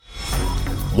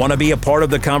Want to be a part of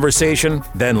the conversation?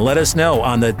 Then let us know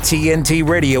on the TNT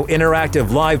Radio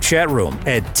Interactive Live chat room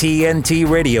at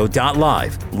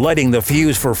tntradio.live. Lighting the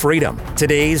fuse for freedom.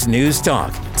 Today's News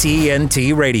Talk,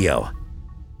 TNT Radio.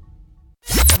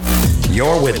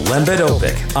 You're with Lembit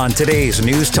Öpik on today's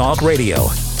News Talk Radio,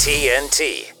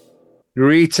 TNT.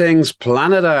 Greetings,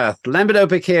 planet Earth. Lembit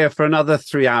Öpik here for another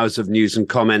 3 hours of news and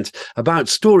comment about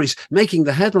stories making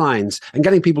the headlines and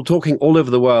getting people talking all over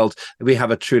the world. We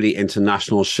have a truly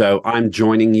international show. I'm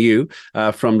joining you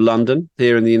from London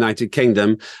here in the United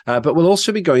Kingdom, but we'll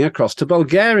also be going across to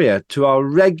Bulgaria to our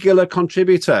regular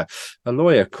contributor, a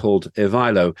lawyer called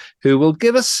Ivailo, who will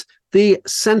give us the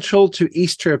Central to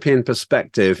East European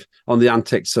perspective on the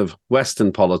antics of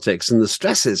Western politics and the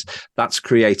stresses that's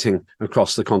creating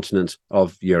across the continent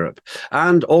of Europe.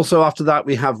 And also after that,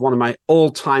 we have one of my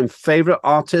all-time favorite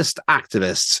artist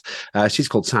activists. She's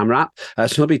called Samrat.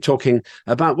 She'll be talking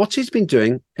about what she's been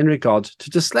doing in regard to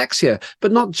dyslexia,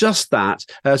 but not just that.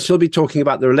 She'll be talking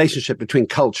about the relationship between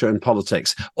culture and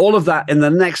politics. All of that in the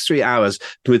next 3 hours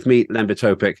with me, Lembit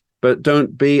Öpik. But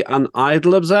don't be an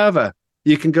idle observer.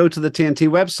 You can go to the TNT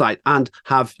website and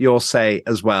have your say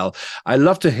as well. I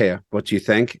love to hear what you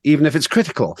think, even if it's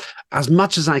critical. As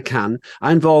much as I can,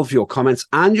 I involve your comments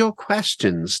and your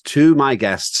questions to my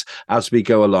guests as we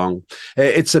go along.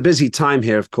 It's a busy time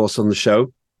here, of course, on the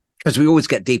show, as we always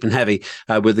get deep and heavy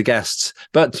with the guests,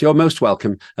 but you're most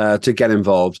welcome to get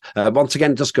involved. Once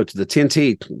again, just go to the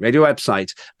TNT radio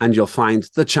website and you'll find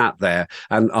the chat there,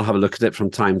 and I'll have a look at it from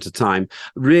time to time.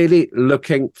 Really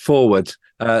looking forward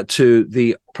to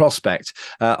the prospect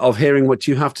of hearing what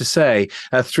you have to say.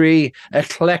 3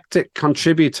 eclectic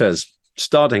contributors,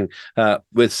 starting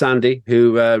with Sandi,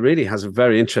 who really has a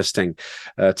very interesting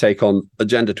take on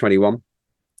Agenda 21,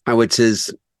 which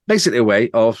is basically a way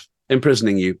of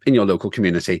imprisoning you in your local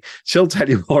community. She'll tell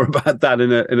you more about that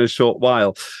in a short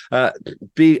while.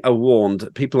 Be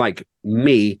warned, people like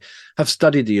me have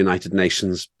studied the United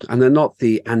Nations, and they're not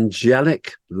the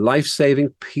angelic, life-saving,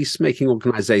 peacemaking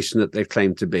organization that they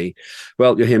claim to be.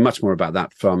 Well, you'll hear much more about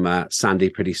that from Sandi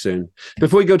pretty soon.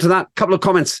 Before we go to that, a couple of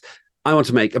comments I want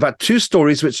to make about 2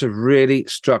 stories which have really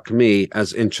struck me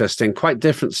as interesting, quite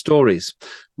different stories.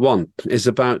 One is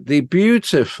about the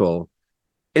beautiful,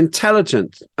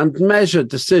 intelligent and measured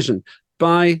decision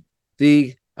by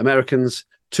the Americans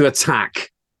to attack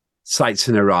sites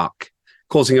in Iraq,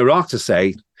 causing Iraq to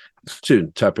say, to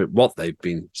interpret what they've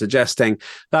been suggesting,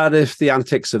 that if the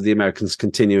antics of the Americans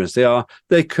continue as they are,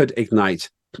 they could ignite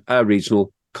a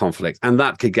regional conflict, and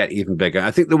that could get even bigger.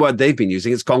 I think the word they've been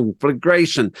using is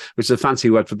conflagration, which is a fancy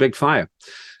word for big fire.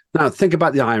 Now, think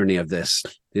about the irony of this.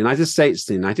 The United States,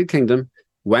 the United Kingdom,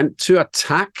 went to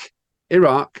attack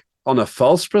Iraq on a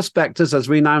false prospectus, as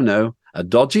we now know, a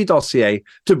dodgy dossier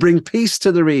to bring peace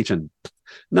to the region.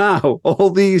 Now, all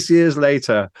these years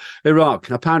later, Iraq,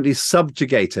 apparently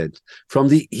subjugated from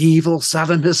the evil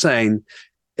Saddam Hussein,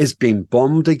 is being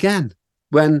bombed again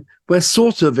when we're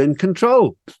sort of in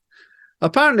control.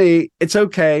 Apparently, it's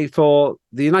okay for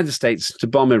the United States to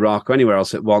bomb Iraq or anywhere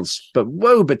else it wants, but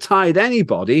woe betide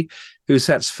anybody who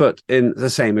sets foot in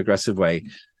the same aggressive way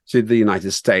to the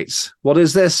United States. What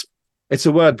is this? It's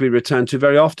a word we return to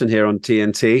very often here on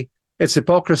TNT. It's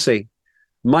hypocrisy.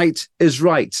 Might is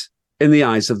right in the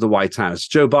eyes of the White House.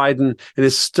 Joe Biden, in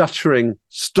his stuttering,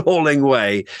 stalling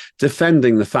way,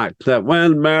 defending the fact that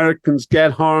when Americans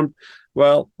get harmed,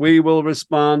 well, we will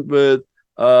respond with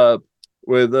of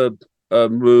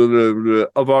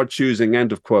our choosing,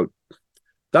 end of quote.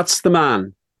 That's the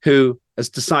man who has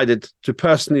decided to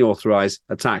personally authorize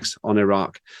attacks on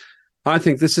Iraq. I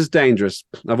think this is dangerous.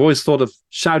 I've always thought of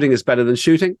shouting is better than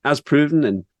shooting, as proven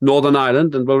in Northern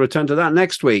Ireland, and we'll return to that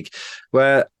next week,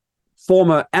 where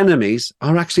former enemies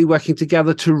are actually working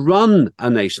together to run a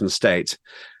nation state.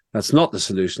 That's not the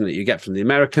solution that you get from the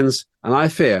Americans, and I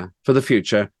fear for the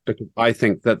future, because I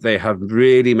think that they have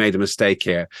really made a mistake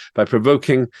here by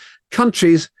provoking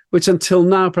countries which until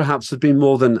now perhaps have been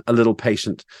more than a little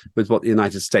patient with what the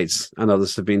United States and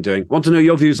others have been doing. Want to know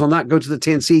your views on that? Go to the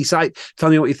TNC site. Tell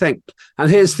me what you think. And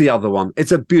here's the other one.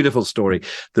 It's a beautiful story.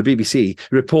 The BBC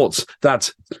reports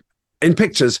that in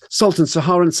pictures, salt and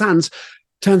Saharan sands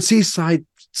turn seaside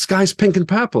skies pink and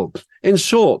purple. In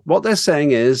short, what they're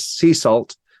saying is sea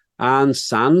salt and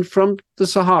sand from the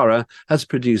Sahara has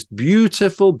produced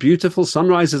beautiful, beautiful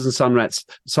sunrises and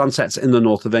sunsets in the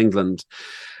north of England.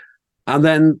 And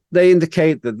then they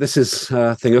indicate that this is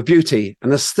a thing of beauty,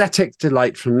 an aesthetic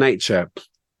delight from nature.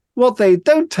 What they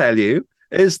don't tell you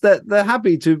is that they're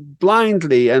happy to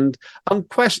blindly and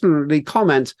unquestionably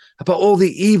comment about all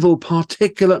the evil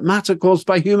particulate matter caused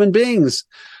by human beings.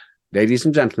 Ladies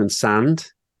and gentlemen,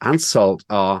 sand and salt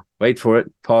are Wait for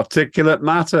it, particulate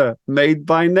matter made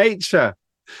by nature.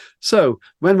 So,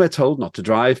 when we're told not to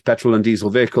drive petrol and diesel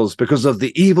vehicles because of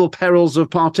the evil perils of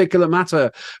particulate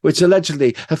matter, which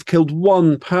allegedly have killed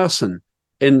one person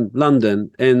in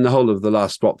London in the whole of the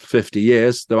last, 50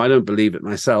 years, though I don't believe it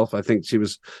myself. I think she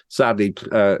was sadly,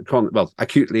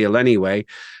 acutely ill anyway.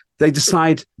 They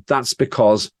decide that's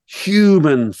because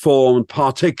human-formed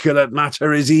particulate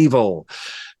matter is evil,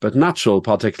 but natural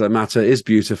particulate matter is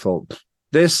beautiful.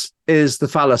 This is the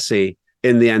fallacy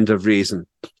in the end of reason.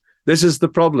 This is the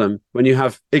problem when you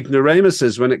have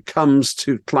ignoramuses when it comes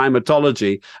to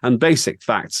climatology and basic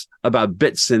facts about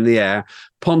bits in the air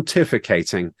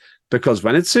pontificating, because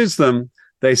when it suits them,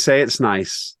 they say it's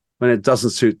nice. When it doesn't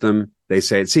suit them, they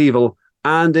say it's evil.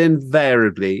 And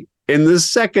invariably, in the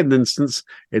second instance,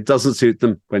 it doesn't suit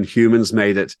them when humans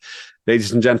made it.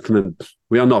 Ladies and gentlemen,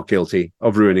 we are not guilty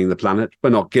of ruining the planet. We're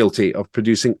not guilty of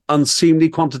producing unseemly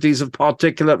quantities of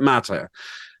particulate matter.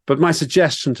 But my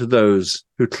suggestion to those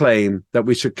who claim that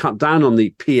we should cut down on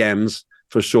the PMs,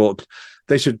 for short,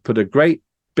 they should put a great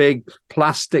big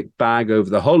plastic bag over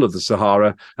the whole of the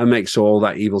Sahara and make sure all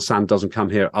that evil sand doesn't come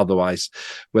here. Otherwise,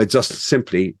 we're just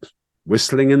simply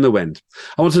whistling in the wind.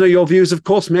 I want to know your views, of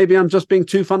course. Maybe I'm just being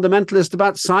too fundamentalist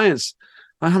about science.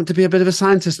 I happen to be a bit of a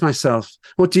scientist myself.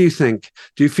 What do you think?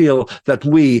 Do you feel that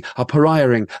we are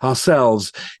pariahing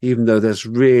ourselves, even though there's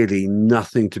really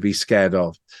nothing to be scared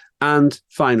of? And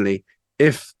finally,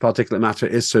 if particulate matter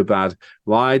is so bad,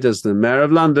 why does the Mayor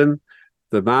of London,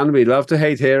 the man we love to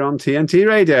hate here on TNT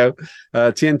Radio,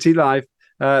 TNT Live,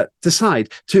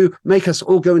 decide to make us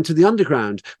all go into the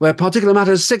underground, where particulate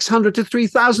matter is 600 to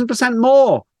 3,000%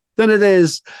 more than it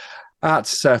is at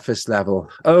surface level?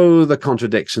 Oh, the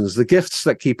contradictions, the gifts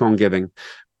that keep on giving.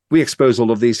 We expose all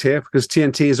of these here because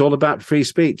TNT is all about free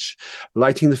speech,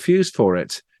 lighting the fuse for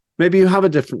it. Maybe you have a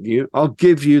different view. I'll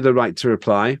give you the right to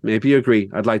reply. Maybe you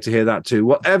agree. I'd like to hear that too.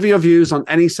 Whatever your views on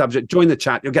any subject, join the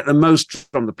chat. You'll get the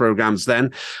most from the programs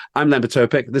then. I'm Lembit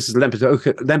Öpik. This is Lembit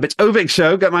Öpik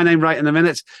Show. Get my name right in a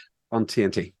minute on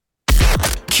TNT.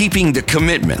 Keeping the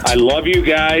commitment. I love you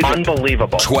guys.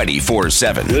 Unbelievable.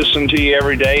 24/7. Listen to you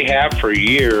every day, have for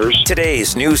years.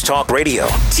 Today's News Talk Radio,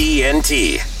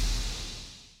 TNT.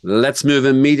 Let's move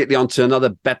immediately on to another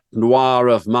bête noire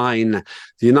of mine,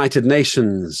 the United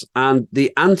Nations, and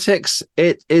the antics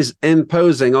it is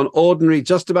imposing on ordinary,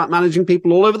 just about managing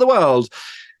people all over the world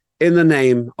in the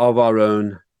name of our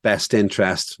own best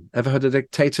interest. Ever heard a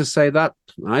dictator say that?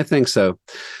 I think so.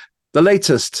 The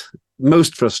latest,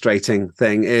 most frustrating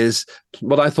thing is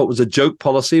what I thought was a joke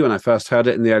policy when I first heard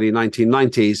it in the early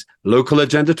 1990s, Local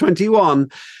Agenda 21,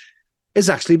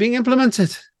 is actually being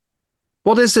implemented.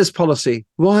 What is this policy?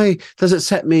 Why does it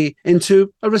set me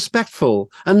into a respectful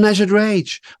and measured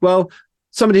rage? Well,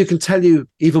 somebody who can tell you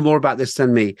even more about this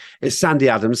than me is Sandi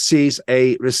Adams. She's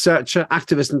a researcher,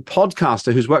 activist, and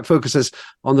podcaster whose work focuses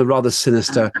on the rather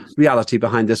sinister reality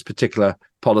behind this particular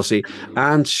policy.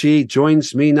 And she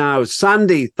joins me now.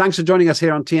 Sandi, thanks for joining us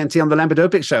here on TNT on the Lembit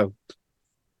Öpik Show.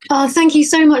 Oh, thank you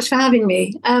so much for having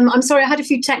me. I'm sorry, I had a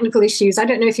few technical issues. I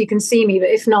don't know if you can see me, but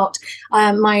if not,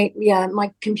 my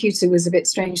computer was a bit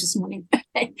strange this morning.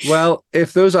 Well,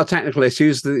 if those are technical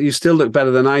issues, you still look better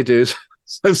than I do.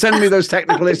 So send me those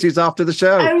technical issues after the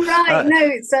show. Oh, right. No,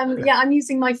 it's I'm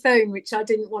using my phone, which I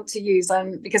didn't want to use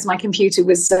because my computer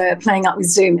was playing up with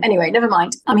Zoom. Anyway, never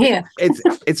mind. I'm here.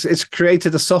 It's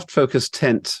created a soft focus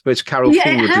tint, which Carol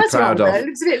King would be proud of. It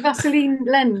looks a bit Vaseline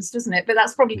lens, doesn't it? But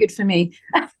that's probably good for me.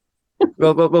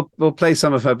 We'll play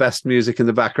some of her best music in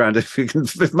the background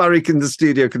if Murray in the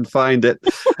studio can find it.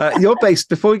 You're based,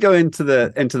 before we go into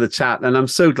the chat, and I'm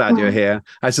so glad you're here.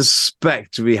 I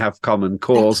suspect we have common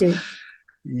cause.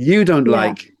 You don't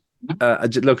like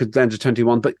Local Agenda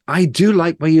 21, but I do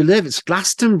like where you live. It's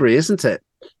Glastonbury, isn't it?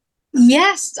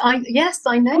 Yes, I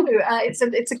know.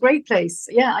 It's a great place.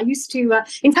 Yeah, I used to.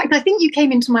 In fact, I think you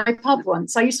came into my pub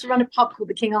once. I used to run a pub called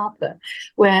the King Arthur,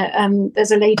 where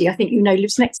there's a lady I think you know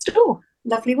lives next door.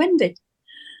 Lovely Wendy.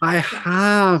 I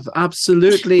have,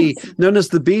 absolutely. Known as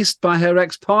the Beast by her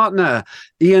ex-partner,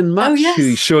 Ian Much,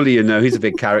 who surely you know, he's a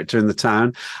big character in the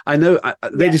town. I know,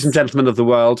 ladies and gentlemen of the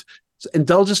world,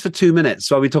 indulge us for 2 minutes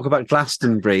while we talk about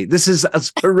Glastonbury. This is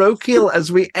as parochial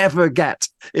as we ever get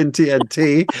in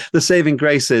TNT. The saving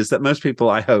grace is that most people,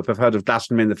 I hope, have heard of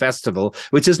Glastonbury the festival,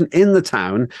 which isn't in the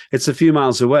town. It's a few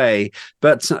miles away.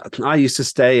 But I used to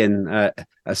stay in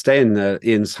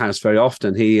Ian's house very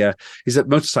often. He's a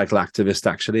motorcycle activist,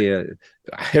 actually, a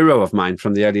hero of mine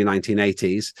from the early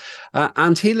 1980s.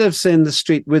 And he lives in the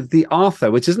street with the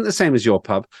Arthur, which isn't the same as your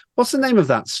pub. What's the name of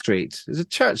that street? Is it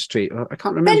Church Street? I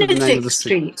can't remember the name of the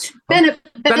street.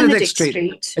 Benedict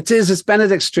Street. It is. It's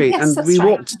Benedict Street. Yes, and we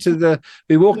walked to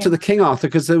the King Arthur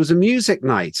because there was a music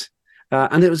night.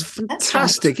 And it was a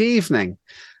fantastic evening.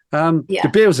 The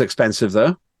beer was expensive,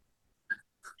 though.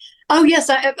 Oh, yes,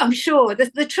 I'm sure.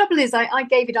 The trouble is I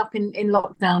gave it up in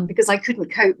lockdown because I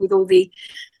couldn't cope with all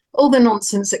the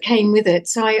nonsense that came with it.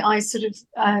 So I sort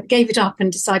of gave it up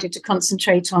and decided to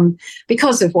concentrate on,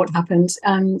 because of what happened,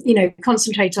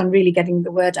 concentrate on really getting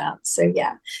the word out. So,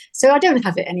 yeah. So I don't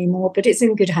have it anymore, but it's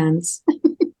in good hands.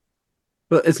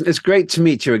 Well, it's great to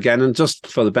meet you again. And just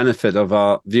for the benefit of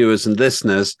our viewers and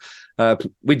listeners,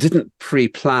 we didn't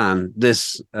pre-plan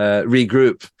this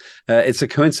regroup. It's a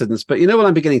coincidence. But you know what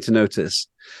I'm beginning to notice?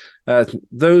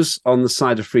 Those on the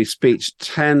side of free speech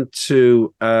tend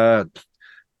to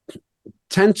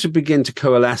begin to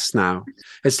coalesce now.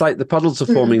 It's like the puddles are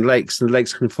forming lakes, and the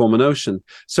lakes can form an ocean.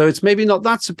 So it's maybe not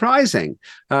that surprising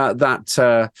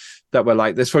that we're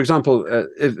like this. For example,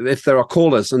 if there are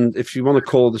callers, and if you want to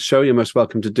call the show, you're most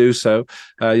welcome to do so.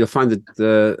 You'll find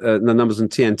the numbers in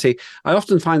TNT. I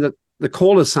often find that the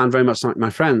callers sound very much like my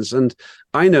friends. And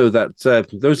I know that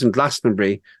those in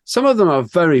Glastonbury, some of them are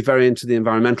very, very into the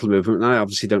environmental movement. And I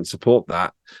obviously don't support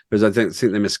that because I don't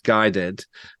think they're misguided.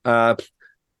 And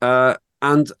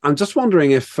I'm just wondering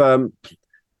if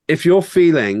you're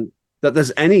feeling that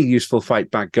there's any useful fight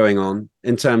back going on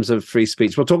in terms of free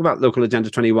speech. We'll talk about Local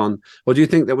Agenda 21. Or do you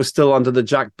think that we're still under the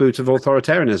jackboot of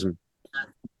authoritarianism?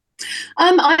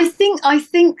 I think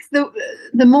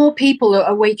the more people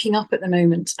are waking up at the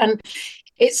moment, and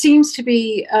it seems to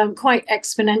be quite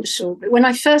exponential. But when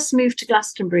I first moved to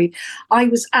Glastonbury, I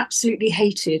was absolutely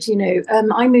hated.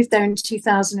 I moved there in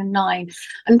 2009.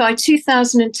 And by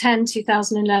 2010,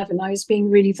 2011, I was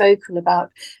being really vocal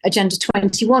about Agenda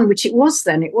 21, which it was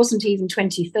then. It wasn't even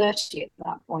 2030 at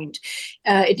that point.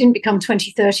 It didn't become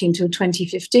 2030 until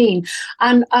 2015.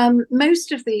 And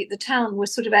most of the town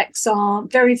was sort of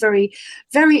XR, very, very,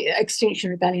 very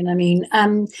Extinction Rebellion, I mean,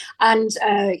 and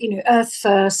Earth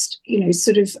First,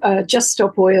 sort of Just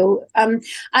Stop Oil, and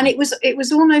it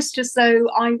was almost as though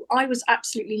I was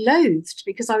absolutely loathed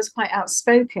because I was quite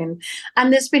outspoken.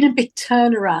 And there's been a big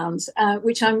turnaround,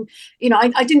 which I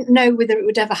didn't know whether it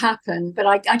would ever happen, but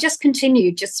I just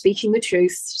continued just speaking the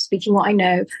truth, speaking what I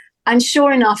know, and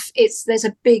sure enough, there's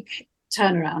a big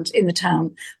turnaround in the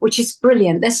town, which is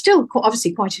brilliant. There's still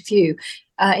obviously quite a few,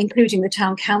 including the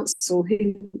town council,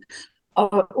 who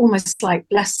are almost like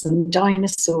less than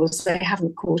dinosaurs. They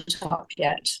haven't caught up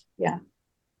yet. Yeah,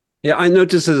 I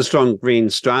noticed there's a strong green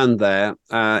strand there,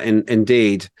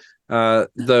 indeed,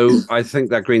 though I think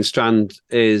that green strand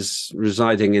is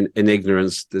residing in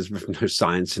ignorance. There's no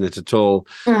science in it at all.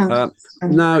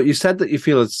 Now, you said that you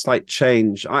feel a slight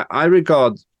change. I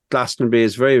regard Glastonbury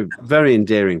as a very, very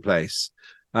endearing place.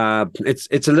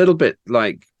 It's a little bit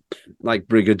like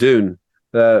Brigadoon,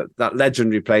 that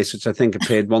legendary place, which I think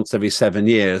appeared once every 7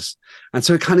 years. And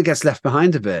so it kind of gets left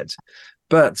behind a bit.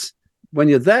 But when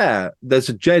you're there, there's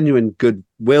a genuine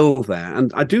goodwill there.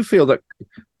 And I do feel that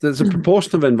there's a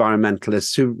proportion of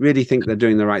environmentalists who really think they're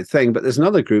doing the right thing. But there's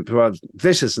another group who are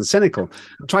vicious and cynical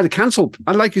and try to cancel,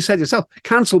 and like you said yourself,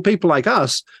 cancel people like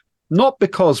us, not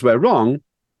because we're wrong,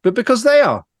 but because they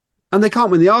are. And they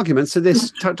can't win the argument, so they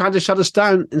try to shut us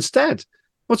down instead.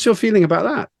 What's your feeling about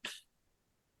that?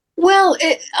 Well,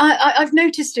 I've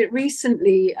noticed it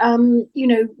recently,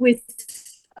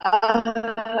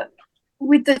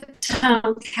 with the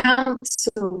town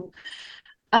council,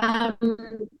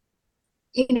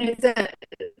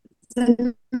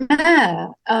 the mayor,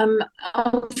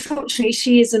 unfortunately,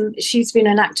 she's been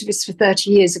an activist for 30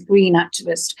 years, a green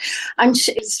activist, and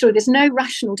there's no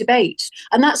rational debate.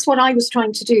 And that's what I was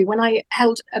trying to do when I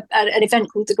held an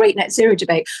event called the Great Net Zero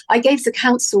Debate. I gave the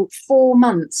council 4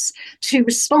 months to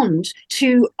respond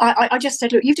to, I just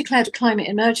said, look, you've declared a climate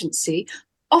emergency.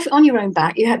 On your own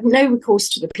back, you had no recourse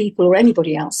to the people or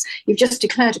anybody else. You've just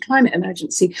declared a climate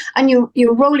emergency, and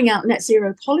you're rolling out net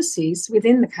zero policies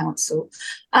within the council.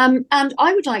 And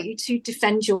I would like you to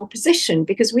defend your position,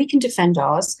 because we can defend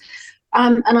ours.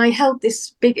 And I held this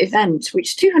big event,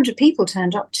 which 200 people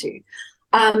turned up to.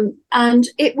 And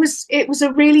it was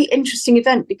a really interesting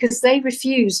event because they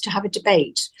refused to have a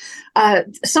debate.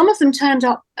 Some of them turned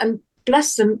up and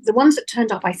bless them, the ones that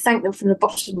turned up, I thank them from the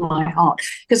bottom of my heart,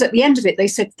 because at the end of it, they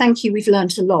said, thank you, we've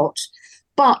learned a lot.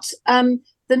 But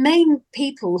the main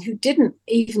people who didn't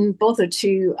even bother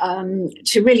to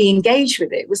really engage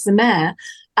with it was the mayor.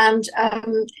 And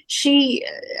she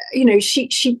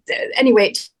anyway,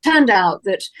 it turned out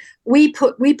that we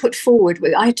put forward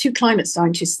I had two climate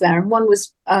scientists there, and one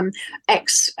was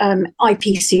ex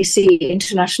IPCC,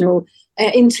 International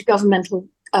Intergovernmental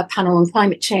Panel on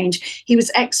Climate Change. He was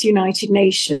ex United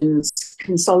Nations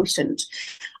consultant.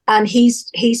 And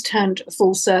he's turned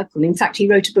full circle. In fact, he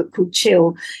wrote a book called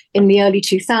Chill in the early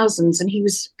 2000s, and he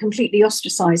was completely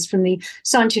ostracized from the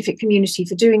scientific community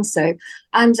for doing so.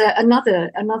 And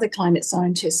another climate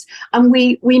scientist. And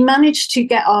we managed to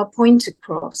get our point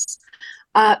across,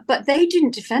 but they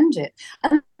didn't defend it.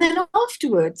 And then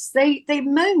afterwards, they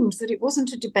moaned that it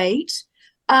wasn't a debate,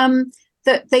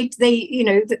 that they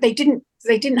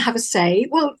didn't have a say.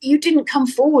 Well, you didn't come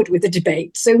forward with a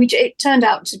debate. So it turned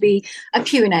out to be a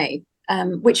Q&A,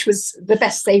 which was the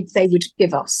best they would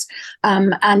give us.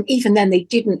 And even then, they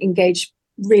didn't engage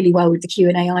really well with the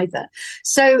Q&A either.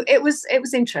 So it was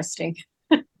interesting.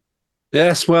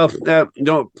 Yes, well, a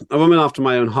woman after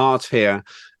my own heart here.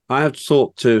 I have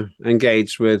sought to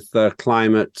engage with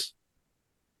climate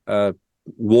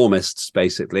warmists,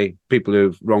 basically, people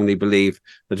who wrongly believe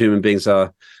that human beings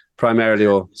are primarily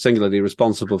or singularly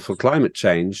responsible for climate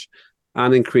change.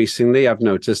 And increasingly, I've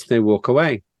noticed they walk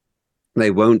away. They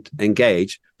won't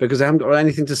engage because they haven't got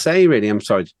anything to say, really. I'm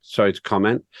sorry to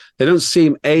comment. They don't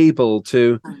seem able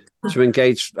to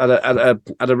engage at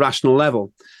a rational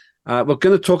level. We're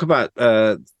going to talk about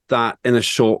that in a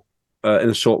short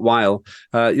while.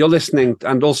 You're listening,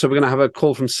 and also we're going to have a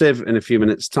call from Siv in a few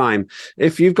minutes' time.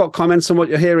 If you've got comments on what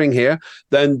you're hearing here,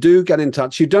 then do get in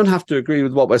touch. You don't have to agree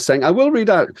with what we're saying. I will read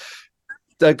out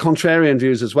the contrarian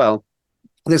views as well.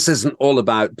 This isn't all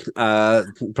about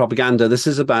propaganda. This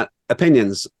is about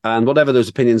opinions, and whatever those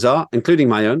opinions are, including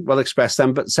my own, we'll express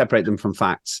them, but separate them from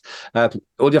facts. All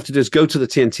you have to do is go to the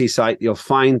TNT site. You'll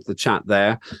find the chat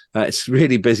there. It's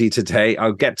really busy today.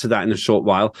 I'll get to that in a short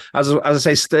while. As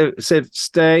I say,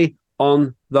 stay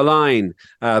on the line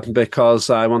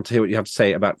because I want to hear what you have to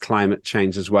say about climate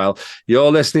change as well.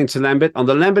 You're listening to Lembit on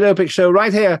the Lembit Öpik Show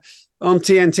right here on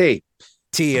TNT.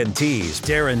 TNT's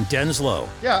Darren Denslow.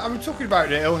 Yeah, I'm talking about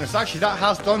the illness. Actually, that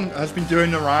has been doing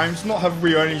the rounds. Not have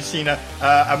we only seen a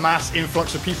mass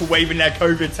influx of people waving their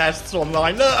COVID tests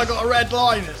online. Look, I got a red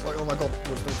line. It's like, oh my God,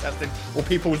 people are still testing. Or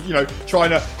people, trying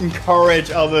to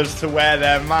encourage others to wear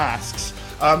their masks.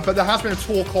 But there has been a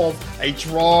talk of a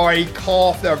dry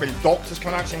cough. There have been doctors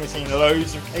coming out saying we've seen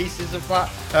loads of cases of that.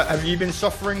 Have you been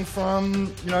suffering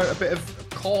from, a bit of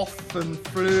cough and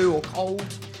flu or cold?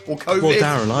 Or COVID. Well,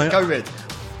 Darren, COVID.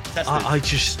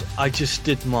 I just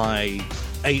did my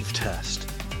 8th test,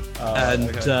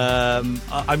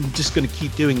 I'm just going to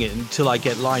keep doing it until I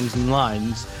get lines and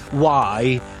lines.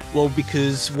 Why? Well,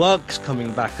 because work's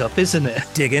coming back up, isn't it?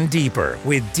 Digging deeper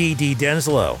with D.D.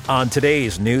 Denslow on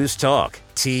today's News Talk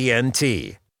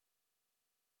TNT.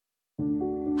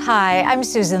 Hi, I'm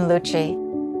Susan Lucci.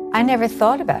 I never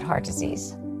thought about heart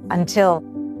disease until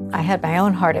I had my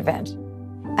own heart event.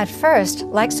 At first,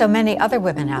 like so many other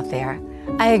women out there,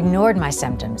 I ignored my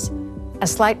symptoms. A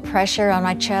slight pressure on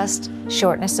my chest,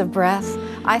 shortness of breath.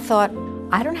 I thought,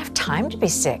 I don't have time to be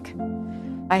sick.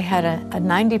 I had a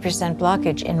 90%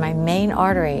 blockage in my main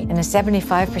artery and a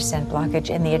 75% blockage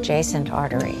in the adjacent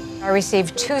artery. I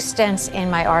received 2 stents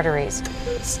in my arteries.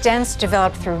 Stents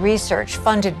developed through research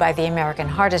funded by the American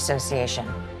Heart Association.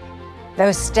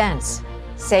 Those stents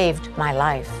saved my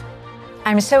life.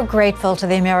 I'm so grateful to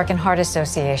the American Heart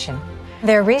Association.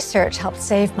 Their research helped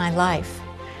save my life.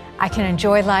 I can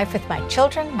enjoy life with my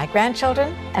children, my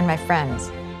grandchildren, and my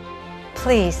friends.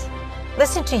 Please,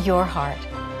 listen to your heart.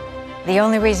 The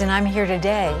only reason I'm here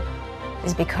today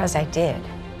is because I did.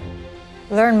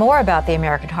 Learn more about the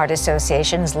American Heart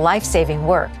Association's life-saving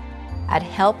work at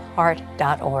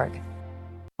helpheart.org.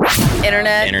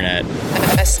 Internet.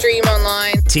 A stream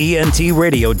online.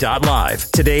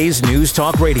 TNTradio.live. Today's News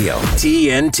Talk Radio.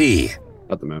 TNT.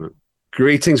 At the moment.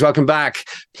 Greetings, welcome back,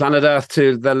 Planet Earth,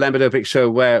 to the Lembit Öpik Show,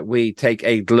 where we take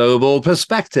a global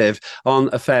perspective on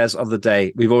affairs of the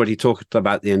day. We've already talked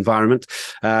about the environment.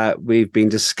 We've been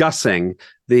discussing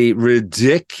the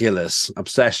ridiculous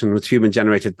obsession with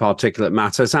human-generated particulate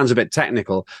matter. It sounds a bit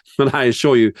technical, but I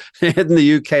assure you, in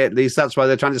the UK at least, that's why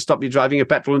they're trying to stop you driving your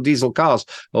petrol and diesel cars,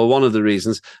 or one of the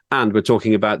reasons. And we're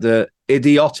talking about the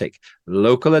idiotic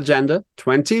Local Agenda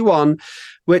 21,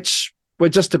 which we're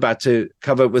just about to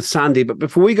cover with Sandi. But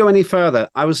before we go any further,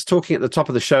 I was talking at the top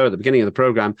of the show, at the beginning of the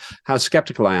program, how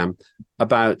skeptical I am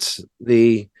about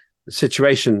the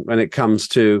situation when it comes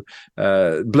to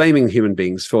blaming human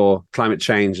beings for climate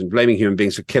change and blaming human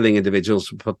beings for killing individuals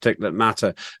for particulate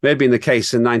matter. May have been the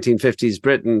case in 1950s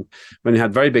Britain when you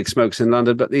had very big smokes in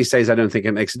London, but these days I don't think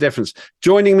it makes a difference.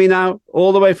 Joining me now,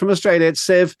 all the way from Australia, it's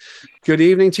Siv. Good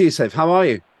evening to you, Siv. How are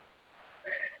you?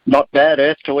 Not bad,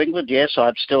 Earth to England. Yes,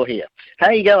 I'm still here. How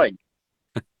are you going?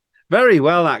 Very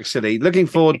well, actually. Looking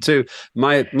forward to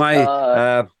my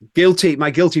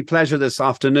guilty pleasure this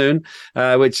afternoon,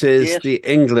 which is the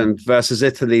England versus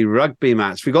Italy rugby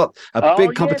match. We got a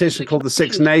big competition called the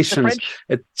Six Nations.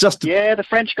 The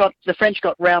French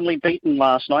got roundly beaten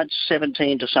last night,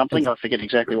 17 to something. I forget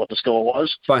exactly what the score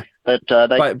was. By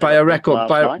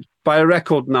a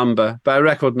record number.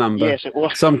 Yes, it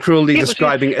was. Some cruelly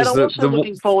describing it as I'm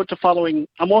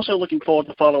also looking forward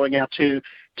to following our two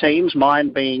teams, mine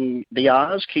being the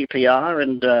R's, QPR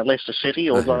and Leicester City,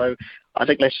 although I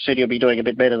think Leicester City will be doing a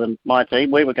bit better than my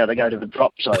team. We were going to go to the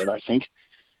drop zone, I think.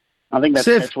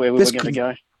 That's where we were going to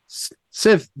go.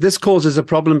 Siv, this causes a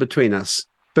problem between us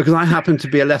because I happen to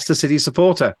be a Leicester City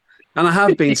supporter and I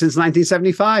have been since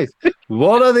 1975.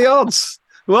 What are the odds?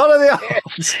 What are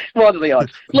the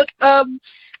odds? Look,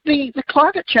 the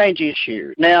climate change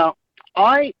issue. Now,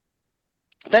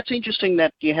 that's interesting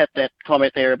that you had that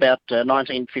comment there about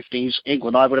 1950s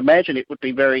England. I would imagine it would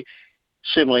be very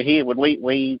similar here.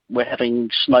 We were having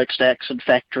smokestacks and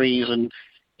factories and,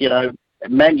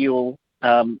 manual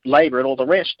labour and all the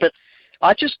rest. But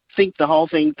I just think the whole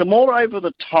thing, the more over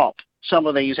the top some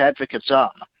of these advocates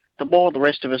are, the more the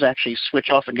rest of us actually switch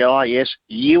off and go, oh, yes,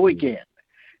 you again.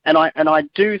 And I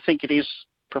do think it is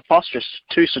preposterous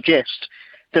to suggest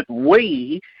that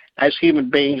we, as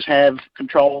human beings, have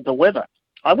control of the weather.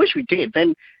 I wish we did.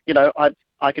 Then,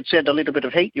 I could send a little bit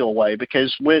of heat your way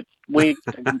because we're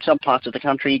in some parts of the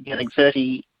country getting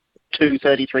 32,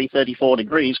 33, 34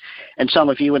 degrees, and some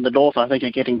of you in the north, I think, are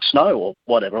getting snow or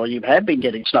whatever, or you have been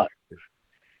getting snow.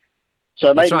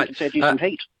 So maybe we can send you some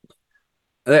heat.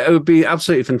 It would be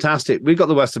absolutely fantastic. We've got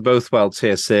the worst of both worlds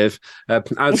here, Siv.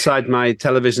 Outside my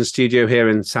television studio here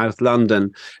in South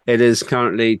London, it is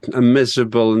currently a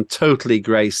miserable and totally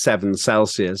grey 7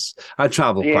 Celsius. I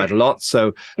travel quite a lot,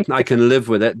 so I can live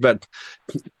with it. But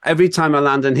every time I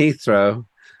land in Heathrow,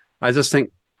 I just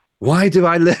think, why do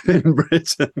I live in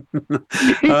Britain?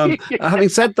 Having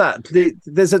said that,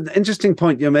 there's an interesting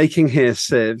point you're making here,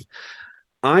 Siv.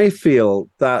 I feel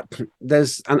that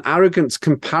there's an arrogance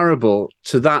comparable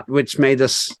to that which made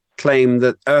us claim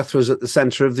that Earth was at the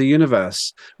center of the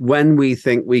universe when we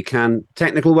think we can,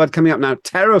 technical word coming up now,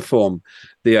 terraform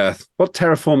the Earth. What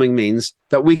terraforming means,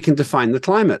 that we can define the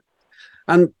climate.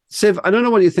 And Siv, I don't know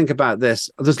what you think about this.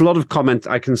 There's a lot of comment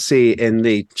I can see in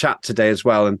the chat today as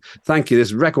well. And thank you.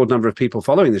 There's a record number of people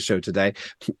following the show today.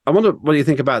 I wonder what you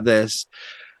think about this.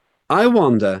 I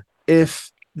wonder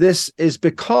if this is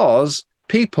because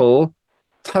people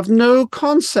have no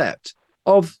concept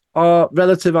of our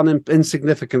relative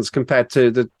insignificance compared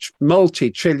to the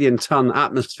multi-trillion-ton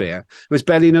atmosphere, which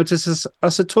barely notices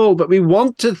us at all. But we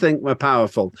want to think we're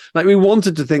powerful, like we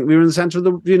wanted to think we were in the center of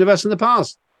the universe in the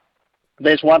past.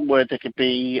 There's one word that could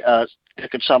be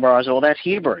that could summarize all that: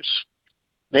 hubris.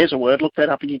 There's a word. Look that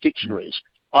up in your dictionaries.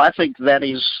 I think that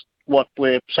is what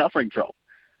we're suffering from.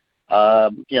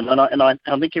 And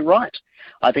I think you're right.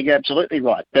 I think you're absolutely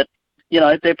right. But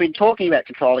they've been talking about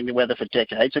controlling the weather for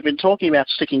decades. They've been talking about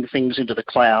sticking things into the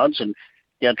clouds and,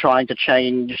 trying to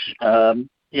change, the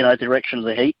direction of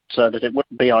the heat so that it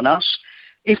wouldn't be on us.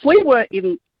 If we were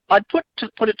I'd put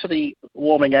it to the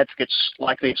warming advocates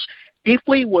like this. If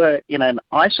we were in an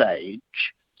ice age,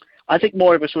 I think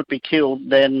more of us would be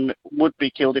killed than would be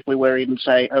killed if we were in,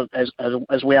 say,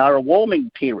 as we are a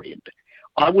warming period.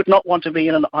 I would not want to be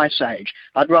in an ice age.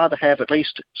 I'd rather have at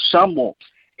least some warmth,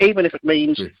 even if it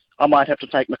means I might have to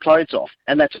take my clothes off,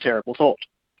 and that's a terrible thought.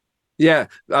 Yeah,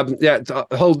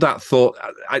 hold that thought.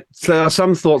 There are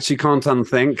some thoughts you can't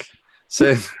unthink.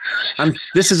 So, and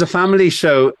this is a family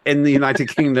show in the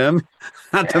United Kingdom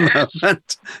at the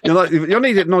moment.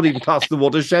 You're not even past the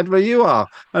watershed where you are.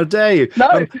 How dare you?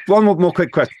 No. One more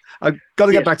quick question. I've got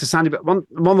to get back to Sandy, but one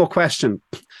more question.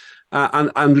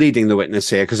 And I'm leading the witness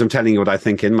here because I'm telling you what I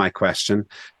think in my question.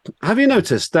 Have you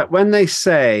noticed that when they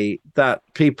say that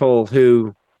people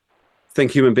who think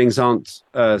human beings aren't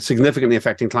significantly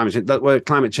affecting climate change, that we're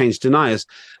climate change deniers,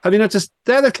 have you noticed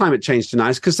they're the climate change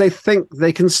deniers because they think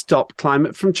they can stop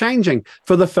climate from changing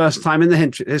for the first time in the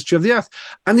history of the Earth?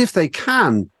 And if they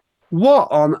can,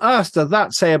 what on earth does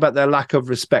that say about their lack of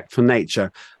respect for nature?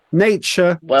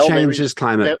 Nature changes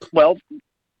climate. Well,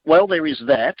 there is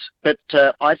that, but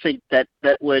I think that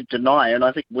word deny, and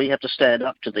I think we have to stand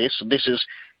up to this, and this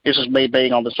is me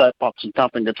being on the soapbox and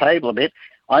thumping the table a bit.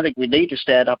 I think we need to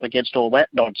stand up against all that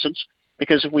nonsense,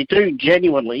 because if we do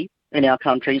genuinely in our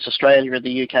countries, Australia and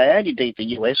the UK, and indeed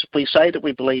the US, if we say that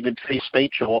we believe in free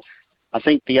speech, or I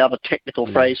think the other technical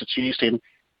phrase that's used in,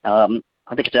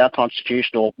 I think it's our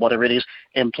constitution or whatever it is,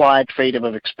 implied freedom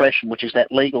of expression, which is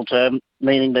that legal term,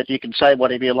 meaning that you can say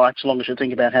whatever you like so long as you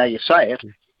think about how you say it.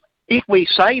 If we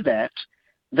say that,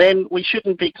 then we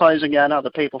shouldn't be closing down other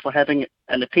people for having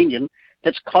an opinion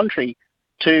that's contrary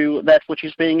to that which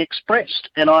is being expressed.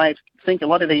 And I think a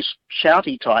lot of these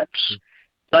shouty types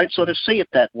don't sort of see it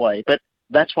that way, but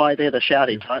that's why they're the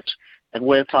shouty types, and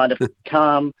we're kind of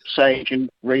calm, sage, and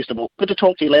reasonable. Good to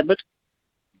talk to you, Lembit.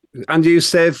 And you,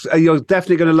 Siv, you're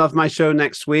definitely going to love my show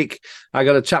next week. I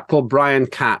got a chap called Brian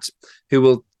Catt who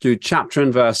will do chapter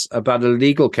and verse about a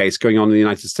legal case going on in the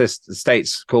United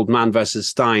States called Mann versus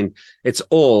Stein. It's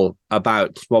all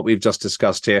about what we've just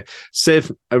discussed here.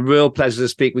 Siv, a real pleasure to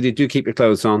speak with you. Do keep your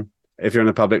clothes on if you're in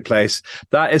a public place.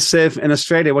 That is Siv in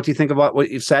Australia. What do you think about what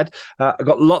you've said? I've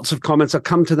got lots of comments. I'll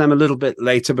come to them a little bit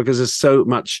later because there's so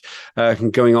much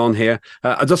going on here.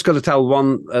 I've just got to tell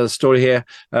one story here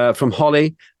from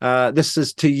Holly. This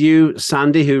is to you,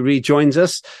 Sandi, who rejoins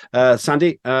us.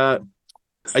 Sandi, are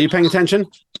you paying attention?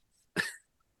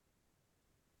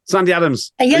 Sandi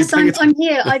Adams. Yes, I'm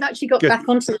here. I've actually got back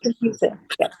onto the computer.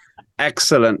 Yeah.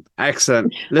 Excellent.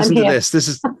 Listen to this.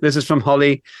 This is from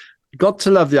Holly. Got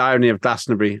to love the irony of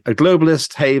Glastonbury, a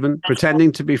globalist haven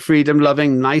pretending to be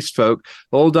freedom-loving, nice folk,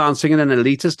 all dancing in an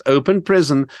elitist open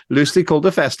prison, loosely called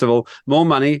a festival. More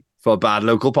money for bad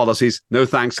local policies. No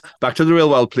thanks. Back to the real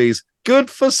world, please. Good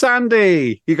for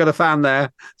Sandi. You got a fan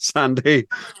there, Sandi.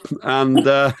 And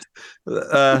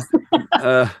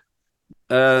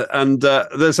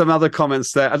there's some other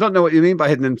comments there. I don't know what you mean by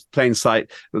hidden in plain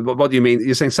sight. What do you mean?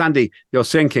 You're saying, Sandi, you're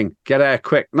sinking. Get air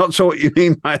quick. Not sure what you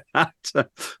mean by that,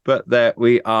 but there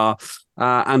we are.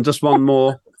 And just one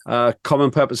more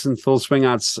common purpose and full swing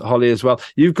ads, Holly, as well.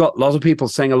 You've got lots of people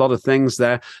saying a lot of things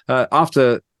there.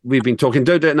 After we've been talking,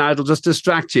 don't do it now, it'll just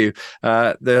distract you.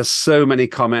 There's so many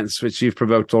comments which you've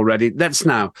provoked already. Let's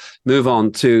now move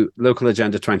on to Local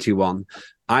Agenda 21.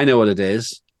 I know what it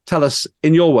is. Tell us,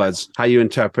 in your words, how you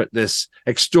interpret this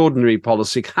extraordinary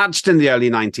policy hatched in the early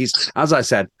 90s, as I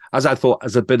said, as I thought,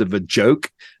 as a bit of a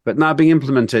joke, but now being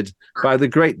implemented by the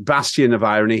great bastion of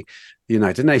irony, the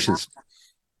United Nations.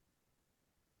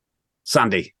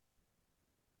 Sandi.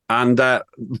 And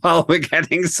while we're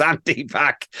getting Sandi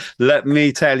back, let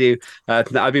me tell you,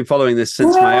 I've been following this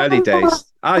since my early days.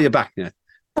 You're back. Yeah.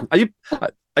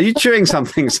 Are you chewing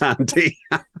something, Sandi?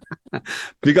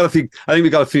 We got a few. I think we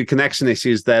got a few connection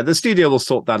issues there. The studio will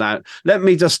sort that out. Let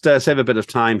me just save a bit of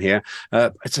time here.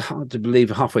 It's hard to believe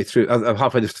halfway through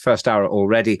the first hour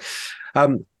already.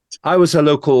 I was a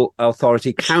local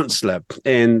authority councillor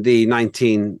in the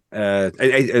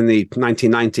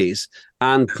 1990s,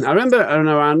 and I remember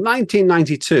around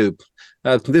 1992,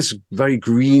 this very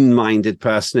green-minded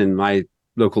person in my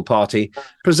local party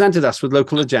presented us with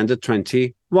Local Agenda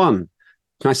 21.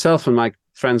 Myself and my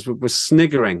friends were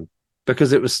sniggering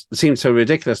because it seemed so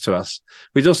ridiculous to us.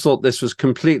 We just thought this was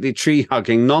completely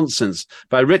tree-hugging nonsense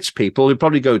by rich people who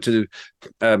probably go to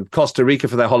Costa Rica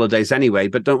for their holidays anyway,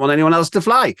 but don't want anyone else to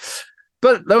fly.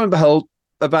 But lo and behold,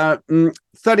 about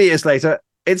 30 years later,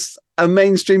 it's a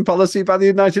mainstream policy by the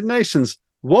United Nations.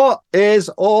 What is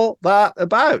all that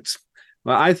about?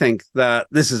 Well, I think that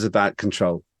this is about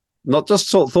control. Not just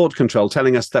thought control,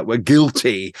 telling us that we're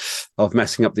guilty of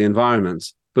messing up the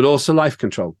environment, but also life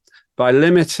control by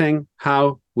limiting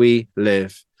how we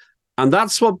live. And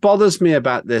that's what bothers me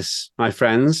about this, my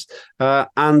friends.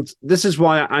 And this is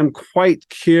why I'm quite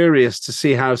curious to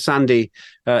see how Sandi,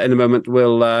 in a moment,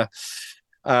 will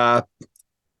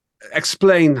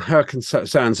explain her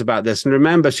concerns about this. And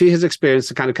remember, she has experienced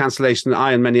the kind of cancellation that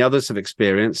I and many others have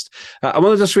experienced. I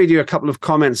want to just read you a couple of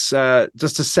comments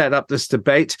just to set up this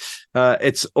debate.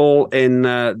 It's all in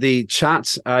the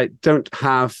chat. I don't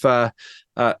have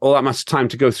all that much time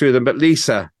to go through them. But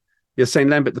Lisa, you're saying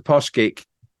Lembit the posh geek.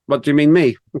 What do you mean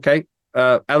me? Okay.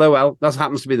 LOL. That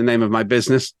happens to be the name of my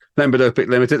business. Lembit Öpik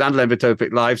Limited and Lembit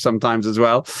Öpik Live sometimes as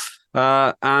well.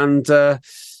 And a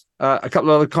couple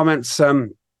of other comments.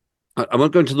 I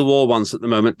won't go into the war ones at the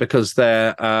moment because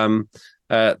they're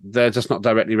just not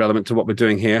directly relevant to what we're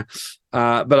doing here.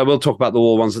 But I will talk about the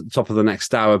war ones at the top of the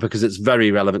next hour because it's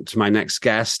very relevant to my next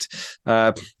guest.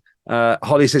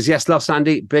 Holly says, yes, love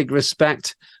Sandi, big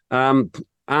respect. And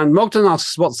Mogden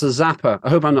asks, what's the zapper? I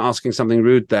hope I'm not asking something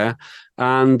rude there.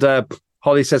 And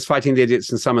Holly says, fighting the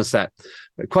idiots in Somerset.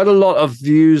 Quite a lot of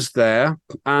views there.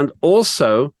 And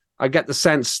also, I get the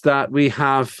sense that we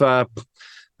have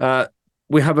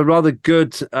we have a rather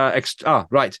good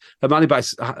right.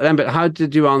 Lembit, how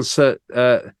did you answer?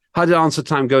 How did answer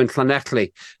time go in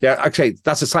Llanelli? Yeah, actually,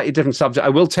 that's a slightly different subject. I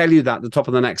will tell you that at the top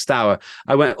of the next hour.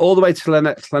 I went all the way to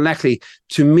Llanelli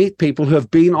to meet people who have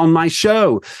been on my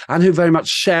show and who very much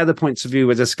share the points of view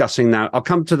we're discussing now. I'll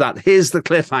come to that. Here's the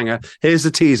cliffhanger. Here's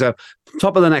the teaser.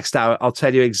 Top of the next hour, I'll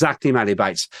tell you exactly, Maddie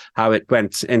Bites, how it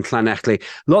went in Llanelli.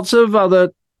 Lots of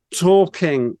other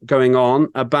talking going on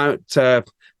about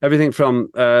everything from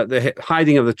the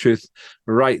hiding of the truth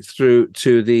right through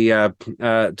to the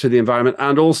environment,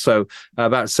 and also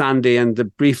about Sandi and the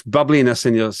brief bubbliness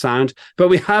in your sound. But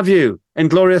we have you in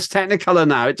glorious Technicolor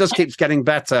now. It just keeps getting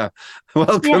better.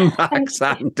 Welcome back,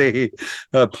 Sandi.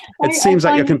 It seems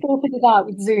like you're sorted it out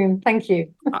with Zoom. Thank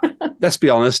you. Let's be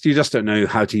honest, you just don't know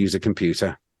how to use a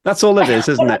computer. That's all it is,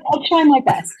 isn't it? I try my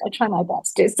best.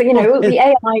 It's the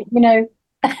AI,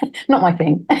 not my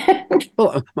thing.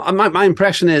 Well, my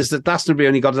impression is that Glastonbury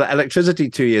only got electricity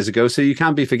 2 years ago, so you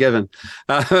can be forgiven.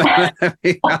 I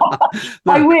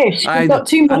wish. We've got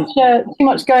too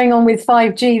much going on with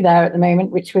 5G there at the moment,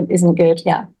 which isn't good.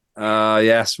 Yeah.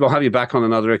 Yes, we'll have you back on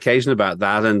another occasion about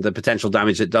that and the potential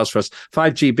damage it does for us.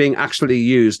 5G being actually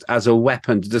used as a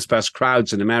weapon to disperse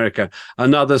crowds in America.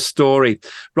 Another story.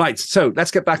 Right, so let's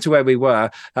get back to where we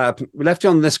were. We left you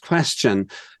on this question.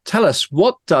 Tell us,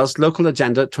 what does Local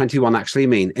Agenda 21 actually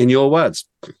mean, in your words?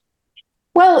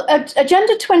 Well,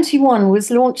 Agenda 21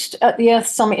 was launched at the Earth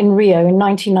Summit in Rio in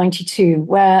 1992,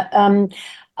 where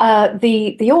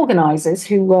the organisers,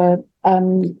 who were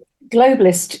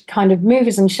globalist kind of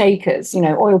movers and shakers,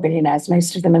 oil billionaires,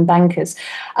 most of them, and bankers,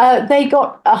 they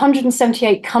got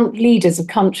 178 leaders of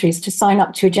countries to sign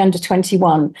up to Agenda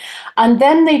 21. And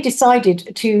then they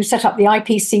decided to set up the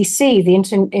IPCC, the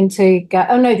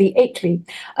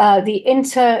ICLEI, the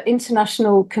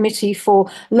International Committee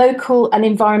for Local and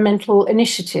Environmental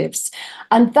Initiatives.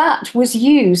 And that was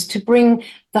used to bring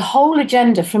the whole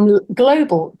agenda from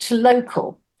global to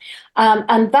local.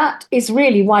 And that is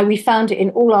really why we found it in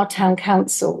all our town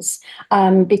councils,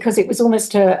 because it was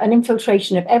almost an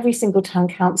infiltration of every single town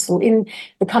council in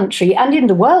the country and in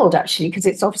the world, actually, because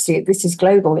it's obviously, this is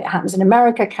global. It happens in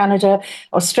America, Canada,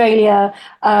 Australia,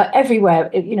 everywhere.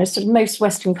 Sort of most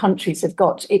Western countries have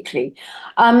got ICLEI.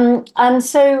 And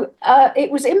so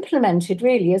it was implemented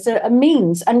really as a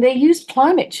means, and they used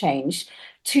climate change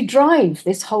to drive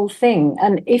this whole thing.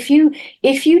 And if you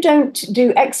don't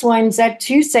do X, Y, and Z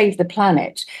to save the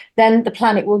planet, then the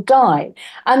planet will die.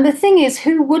 And the thing is,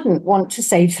 who wouldn't want to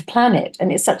save the planet?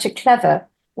 And it's such a clever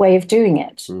way of doing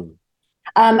it.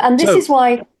 And this is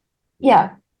why,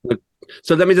 yeah.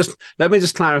 So let me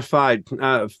just clarify,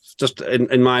 just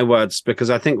in my words, because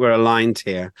I think we're aligned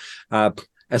here.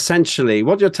 Essentially,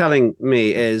 what you're telling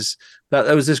me is that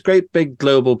there was this great big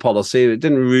global policy. It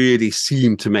didn't really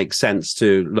seem to make sense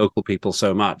to local people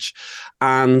so much.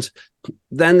 And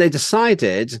then they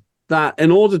decided that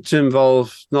in order to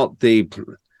involve not the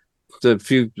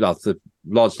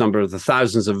large number of the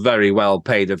thousands of very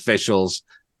well-paid officials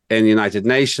in the United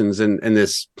Nations in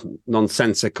this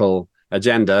nonsensical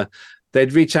agenda,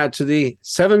 they'd reach out to the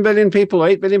 7 billion people or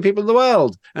 8 billion people in the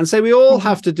world and say, we all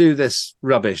have to do this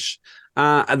rubbish.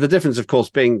 And the difference, of course,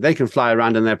 being they can fly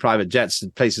around in their private jets to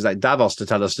places like Davos to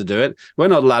tell us to do it. We're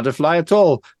not allowed to fly at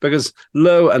all because,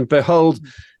 lo and behold,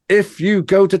 if you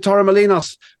go to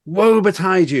Torremolinos, woe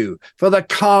betide you for the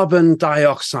carbon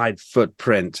dioxide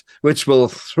footprint, which will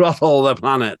throttle the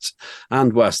planet.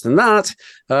 And worse than that,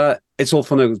 it's all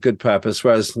for no good purpose,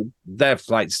 whereas their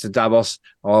flights to Davos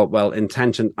are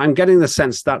well-intentioned. I'm getting the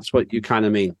sense that's what you kind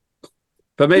of mean.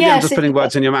 But maybe I'm just putting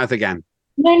words in your mouth again.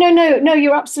 No,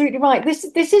 you're absolutely right.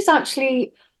 This is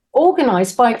actually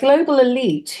organized by a global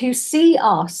elite who see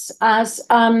us as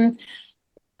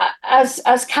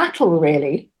cattle,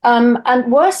 really.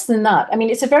 And worse than that, I mean,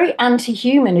 it's a very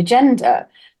anti-human agenda,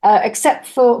 except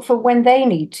for when they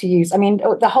need to use. I mean,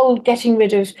 the whole getting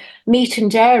rid of meat and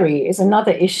dairy is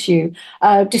another issue,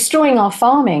 destroying our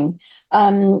farming.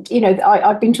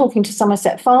 I've been talking to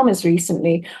Somerset farmers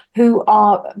recently who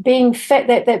are being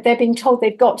fed, they're being told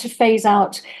they've got to phase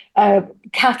out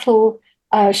cattle,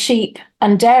 sheep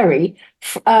and dairy,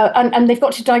 and they've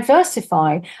got to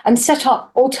diversify and set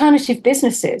up alternative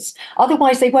businesses.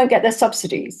 Otherwise, they won't get their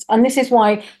subsidies. And this is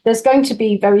why there's going to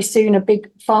be very soon a big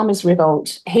farmers'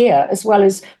 revolt here, as well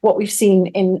as what we've seen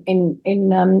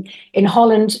in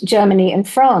Holland, Germany, and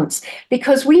France,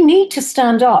 because we need to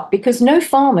stand up. Because no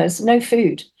farmers, no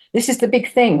food. This is the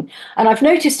big thing. And I've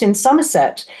noticed in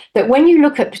Somerset that when you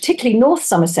look at, particularly North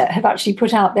Somerset, have actually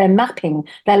put out their mapping,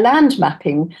 their land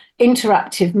mapping,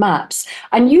 interactive maps.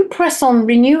 And you press on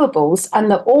renewables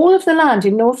and all of the land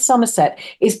in North Somerset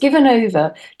is given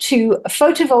over to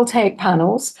photovoltaic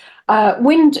panels,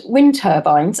 wind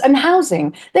turbines and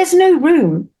housing. There's no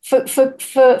room for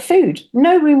food,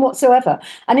 no room whatsoever.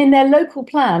 And in their local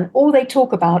plan, all they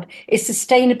talk about is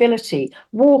sustainability,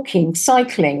 walking,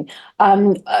 cycling,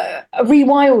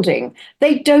 rewilding.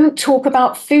 They don't talk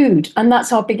about food, and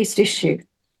that's our biggest issue.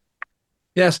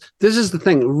 Yes, this is the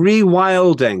thing.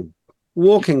 Rewilding,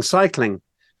 walking, cycling,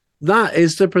 that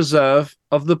is the preserve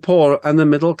of the poor and the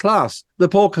middle class. The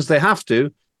poor because they have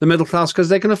to, the middle class because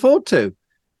they can afford to.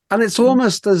 And it's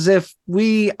almost as if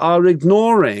we are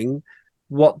ignoring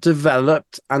what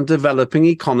developed and developing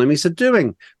economies are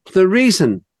doing. The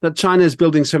reason that China is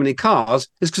building so many cars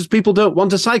is because people don't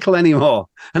want to cycle anymore.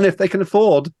 And if they can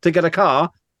afford to get a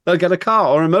car, they'll get a car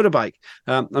or a motorbike.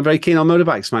 I'm very keen on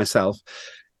motorbikes myself.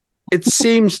 It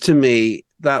seems to me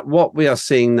that what we are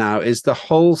seeing now is the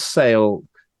wholesale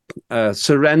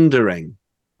surrendering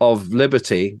of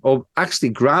liberty, or actually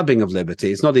grabbing of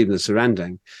liberty. It's not even a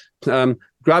surrendering.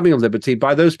 Grabbing of liberty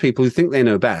by those people who think they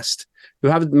know best, who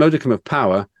have a modicum of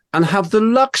power and have the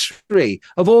luxury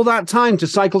of all that time to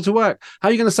cycle to work. How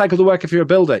are you going to cycle to work if you're a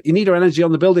builder? You need your energy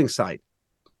on the building site.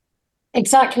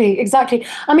 Exactly.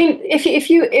 I mean, if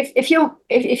you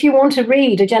want to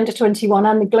read Agenda 21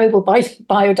 and the Global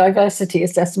Biodiversity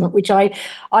Assessment, which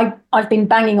I've been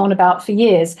banging on about for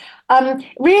years,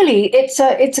 really it's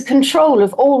a control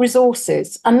of all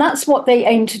resources, and that's what they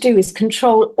aim to do, is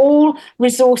control all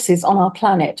resources on our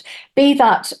planet, be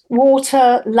that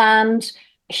water, land,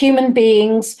 human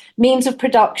beings, means of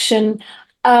production.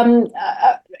 All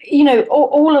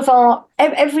of our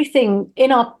everything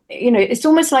in our, it's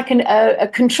almost like a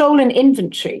control and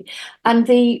inventory. And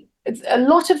a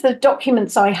lot of the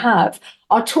documents I have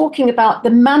are talking about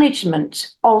the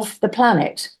management of the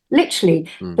planet, literally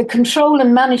the control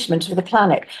and management of the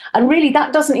planet. And really,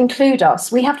 that doesn't include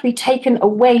us. We have to be taken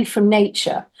away from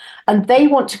nature, and they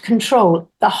want to control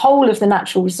the whole of the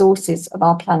natural resources of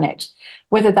our planet,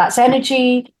 whether that's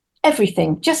energy,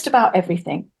 everything, just about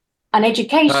everything, and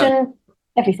education.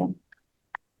 Everything.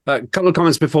 A couple of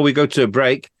comments before we go to a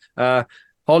break.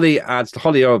 Holly are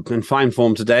in fine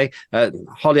form today.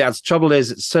 Holly adds, trouble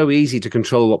is it's so easy to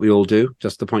control what we all do.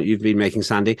 Just the point you've been making,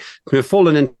 Sandy. We've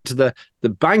fallen into the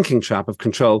banking trap of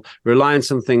control,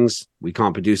 reliance on things we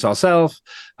can't produce ourselves,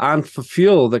 and for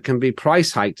fuel that can be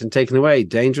price hiked and taken away.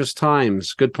 Dangerous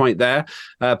times. Good point there.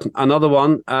 Another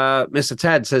one, Mr.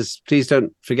 Ted says, please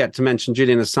don't forget to mention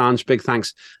Julian Assange. Big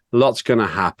thanks. Lots going to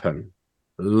happen.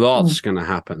 Going to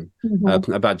happen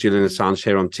about Julian Assange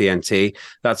here on TNT.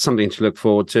 That's something to look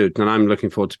forward to, and I'm looking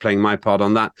forward to playing my part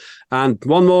on that. And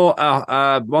one more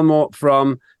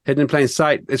from Hidden in Plain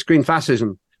Sight. It's green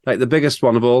fascism, like the biggest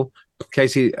one of all.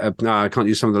 Casey, no, I can't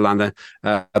use some of the land there.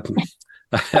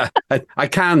 I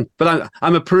can, but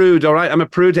I'm a prude. All right, I'm a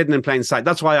prude. Hidden in plain sight.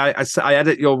 That's why I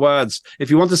edit your words. If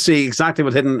you want to see exactly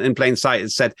what hidden in plain sight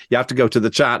is said, you have to go to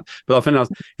the chat. But I'll finish.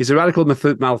 He's a radical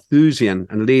Malthusian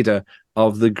and leader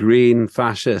of the green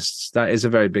fascists. That is a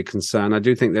very big concern. I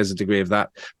do think there's a degree of that.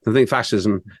 I think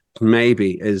fascism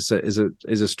maybe is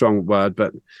a strong word,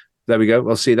 but there we go.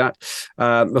 We'll see that.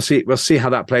 We'll see how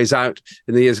that plays out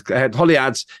in the years ahead. Holly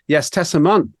adds, yes, Tessa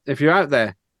Munn, if you're out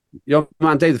there, your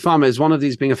man Dave the Farmer is one of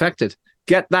these being affected.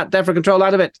 Get that DEFRA control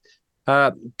out of it.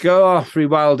 Go off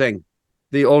rewilding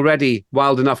the already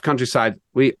wild enough countryside.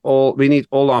 We need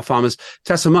all our farmers.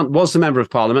 Tessa Munt was the Member of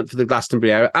Parliament for the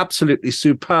Glastonbury area. Absolutely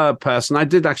superb person. I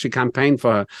did actually campaign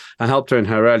for her and helped her in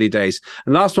her early days.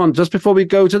 And last one, just before we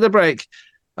go to the break,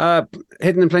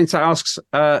 Hidden in Plain Sight asks,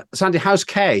 Sandy, how's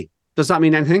Kay? Does that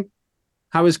mean anything?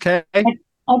 How is Kay? I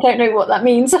don't know what that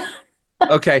means.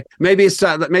 Okay, maybe it's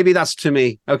maybe that's to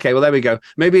me. Okay, well, there we go.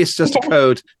 Maybe it's just a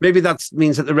code. Maybe that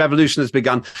means that the revolution has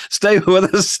begun. Stay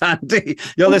with us, Sandy.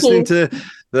 You're listening to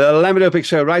the Lembit Öpik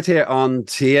Show right here on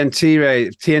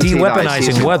TNT.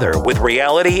 De-weaponizing weather with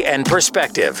reality and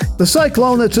perspective. The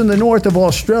cyclone that's in the north of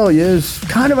Australia is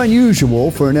kind of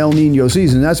unusual for an El Nino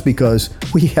season. That's because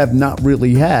we have not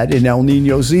really had an El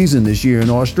Nino season this year in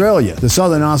Australia. The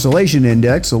Southern Oscillation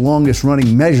Index, the longest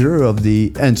running measure of the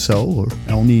ENSO, or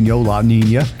El Nino, La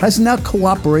Nina, has not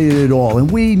cooperated at all.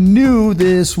 And we knew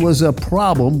this was a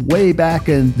problem way back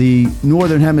in the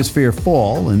Northern Hemisphere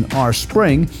fall and our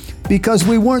spring, because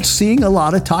we weren't seeing a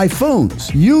lot of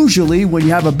typhoons. Usually when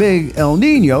you have a big El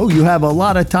Nino, you have a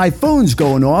lot of typhoons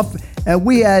going off, and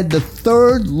we had the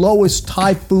third lowest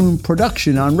typhoon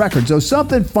production on record. So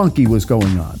something funky was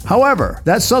going on. However,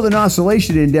 that Southern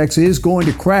Oscillation Index is going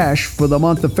to crash for the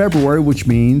month of February, which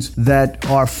means that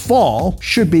our fall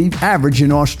should be average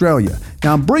in Australia.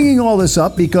 Now, I'm bringing all this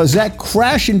up because that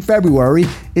crash in February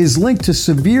is linked to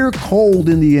severe cold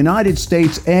in the United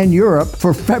States and Europe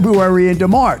for February into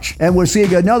March. And we're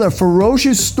seeing another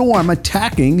ferocious storm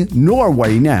attacking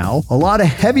Norway now. A lot of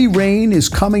heavy rain is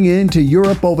coming into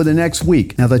Europe over the next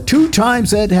week. Now, the two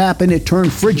times that happened, it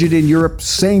turned frigid in Europe.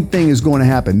 Same thing is going to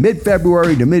happen.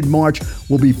 Mid-February to mid-March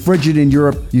will be frigid in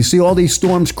Europe. You see all these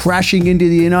storms crashing into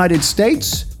the United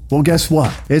States? Well, guess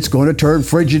what? It's going to turn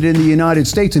frigid in the United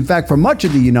States. In fact, for much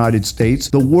of the United States,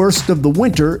 the worst of the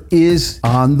winter is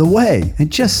on the way.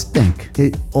 And just think,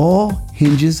 it all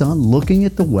hinges on looking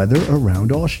at the weather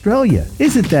around Australia.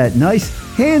 Isn't that nice?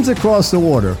 Hands across the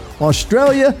water.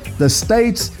 Australia, the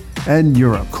States, and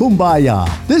Europe. Kumbaya.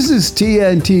 This is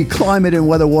TNT climate and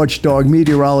weather watchdog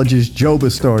meteorologist Joe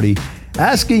Bastardi,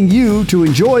 asking you to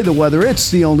enjoy the weather. It's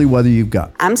the only weather you've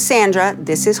got. I'm Sandra,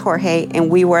 this is Jorge,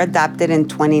 and we were adopted in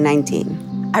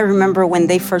 2019. I remember when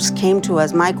they first came to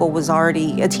us, Michael was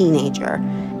already a teenager.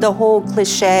 The whole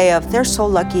cliche of they're so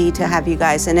lucky to have you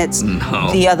guys, and it's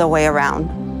the other way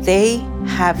around. They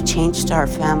have changed our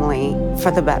family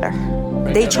for the better.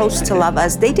 They chose to love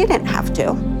us. They didn't have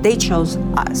to. They chose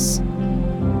us.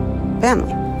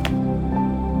 Family.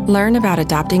 Learn about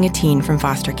adopting a teen from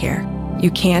foster care.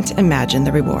 You can't imagine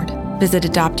the reward. Visit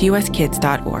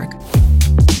adoptuskids.org.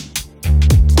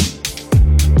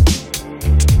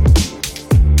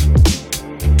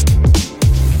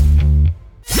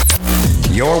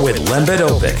 You're with Lembit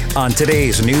Öpik on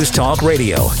today's News Talk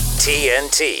Radio,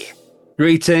 TNT.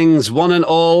 Greetings, one and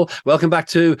all. Welcome back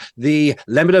to the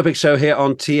Lembit Öpik show here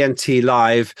on TNT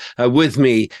Live. With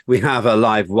me, we have a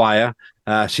live wire.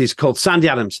 She's called Sandi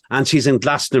Adams, and she's in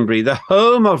Glastonbury, the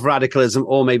home of radicalism,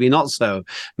 or maybe not so.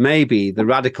 Maybe the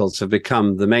radicals have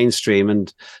become the mainstream,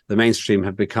 and the mainstream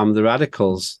have become the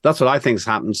radicals. That's what I think's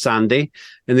happened, Sandi.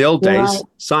 In the old days,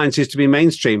 science used to be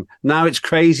mainstream. Now it's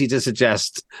crazy to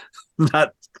suggest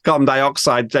that carbon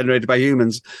dioxide generated by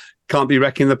humans can't be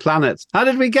wrecking the planet. How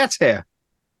did we get here?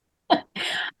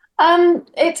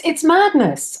 It's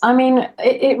madness. I mean,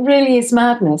 it really is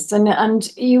madness,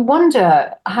 and you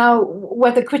wonder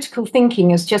whether critical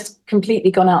thinking has just completely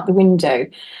gone out the window,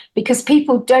 because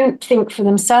people don't think for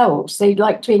themselves. They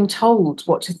like being told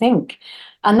what to think,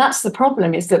 and that's the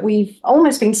problem. Is that we've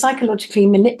almost been psychologically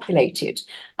manipulated,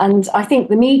 and I think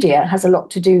the media has a lot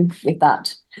to do with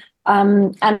that.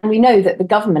 And we know that the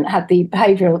government had the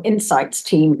behavioural insights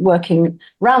team working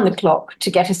round the clock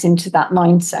to get us into that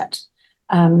mindset.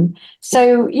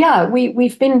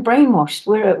 We've been brainwashed.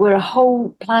 We're a whole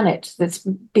planet that's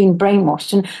been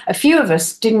brainwashed, and a few of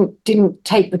us didn't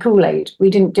take the Kool-Aid. We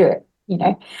didn't do it, you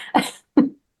know.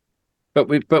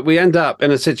 But we end up in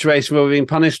a situation where we're being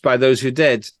punished by those who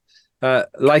did.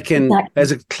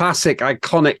 There's a classic,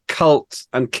 iconic cult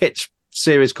and kitsch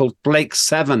series called Blake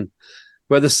 7,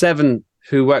 where the 7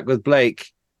 who work with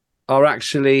Blake are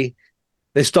actually,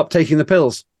 they stop taking the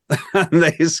pills and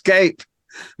they escape.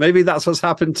 Maybe that's what's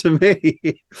happened to me,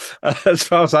 as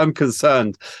far as I'm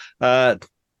concerned. I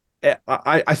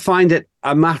find it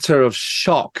a matter of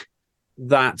shock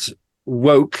that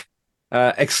woke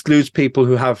excludes people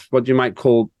who have what you might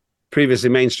call previously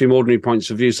mainstream ordinary points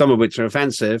of view, some of which are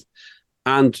offensive,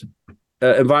 and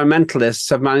environmentalists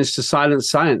have managed to silence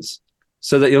science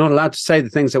so that you're not allowed to say the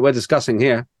things that we're discussing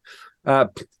here.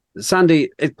 Sandi,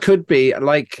 it could be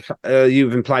like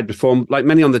you've implied before, like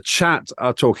many on the chat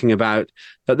are talking about,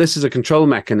 that this is a control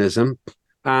mechanism,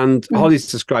 and Holly's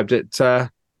described it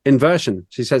inversion.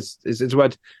 She says it's a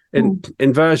word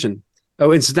inversion.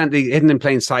 Oh, incidentally, hidden in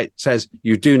plain sight says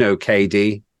you do know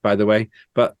KD, by the way,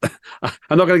 but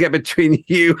I'm not going to get between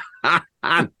you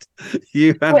and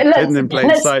hidden in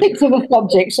plain sight. Let's stick to the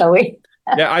subject, shall we?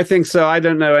 Yeah, I think so. I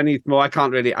don't know any more. I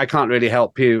can't really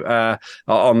help you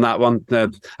on that one.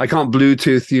 I can't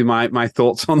Bluetooth you my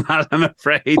thoughts on that, I'm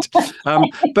afraid.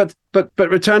 But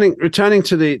returning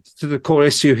to the core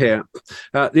issue here,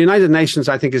 the United Nations,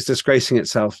 I think, is disgracing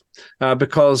itself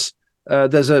because I'm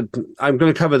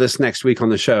going to cover this next week on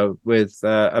the show with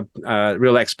a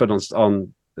real expert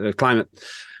on climate.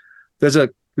 There's a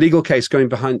legal case going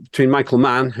between Michael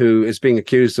Mann, who is being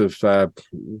accused of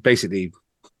basically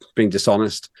being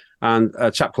dishonest, and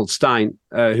a chap called Stein,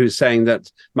 who's saying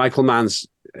that Michael Mann's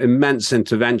immense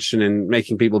intervention in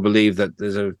making people believe that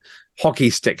there's a hockey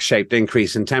stick shaped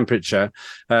increase in temperature.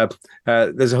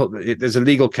 There's a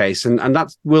legal case, and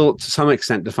that will to some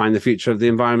extent define the future of the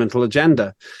environmental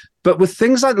agenda. But with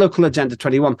things like Local Agenda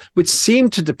 21, which seem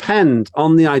to depend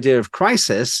on the idea of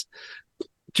crisis,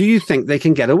 do you think they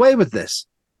can get away with this?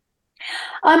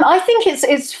 I think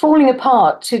it's falling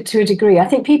apart to a degree. I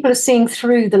think people are seeing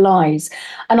through the lies.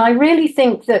 And I really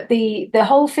think that the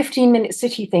whole 15-minute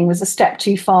city thing was a step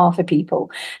too far for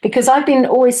people, because I've been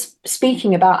always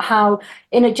speaking about how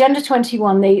in Agenda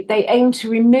 21, they aim to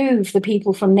remove the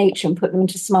people from nature and put them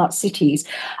into smart cities.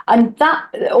 And that,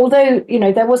 although,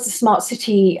 there was the smart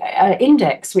city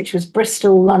index, which was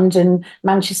Bristol, London,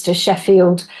 Manchester,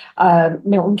 Sheffield,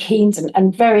 Milton Keynes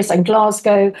and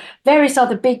Glasgow, various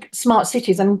other big smart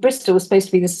cities. I mean, Bristol was supposed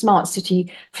to be the smart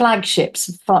city flagship,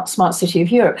 smart city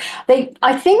of Europe.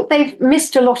 I think they've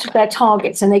missed a lot of their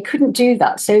targets and they couldn't do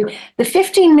that. So the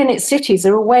 15-minute cities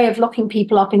are a way of locking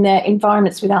people up in their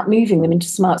environments without moving them into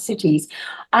smart cities.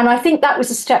 And I think that was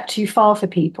a step too far for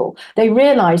people. They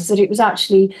realised that it was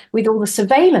actually, with all the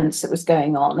surveillance that was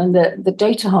going on and the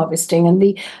data harvesting and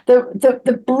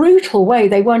the brutal way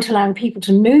they weren't allowing people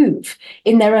to move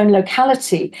in their own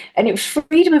locality. And it was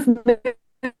freedom of movement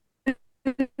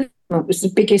was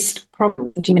the biggest problem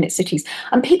with 15-minute cities.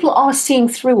 And people are seeing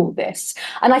through all this.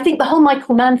 And I think the whole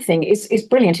Michael Mann thing is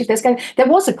brilliant. If there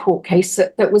was a court case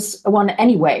that was one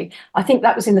anyway. I think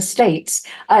that was in the States.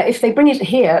 If they bring it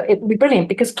here, it would be brilliant,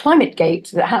 because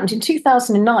ClimateGate that happened in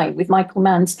 2009 with Michael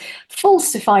Mann's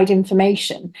falsified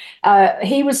information.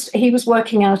 He was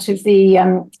working out of the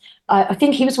I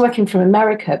think he was working from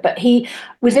America, but he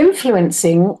was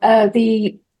influencing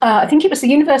I think it was the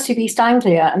University of East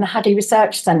Anglia and the Hadley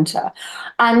Research Centre.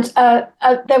 And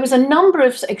there was a number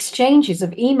of exchanges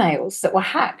of emails that were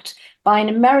hacked by an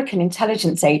American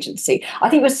intelligence agency.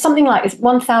 I think it was something like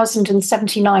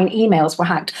 1,079 emails were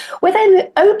hacked, where they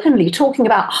were openly talking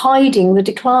about hiding the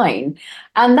decline.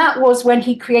 And that was when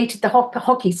he created the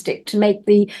hockey stick to make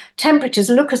the temperatures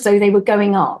look as though they were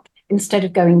going up instead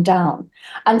of going down.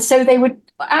 And so they were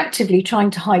actively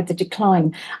trying to hide the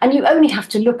decline. And you only have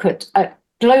to look at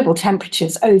global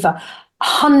temperatures over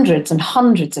hundreds and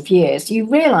hundreds of years, you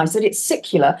realise that it's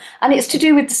secular and it's to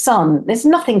do with the sun. There's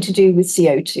nothing to do with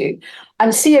CO2.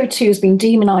 And CO2 has been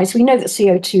demonised. We know that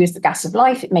CO2 is the gas of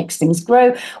life. It makes things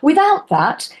grow. Without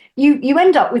that, you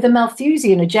end up with a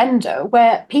Malthusian agenda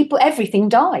where everything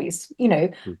dies.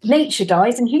 Nature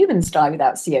dies and humans die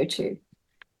without CO2.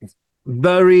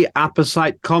 Very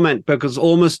apposite comment, because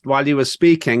almost while you were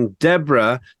speaking,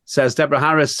 Deborah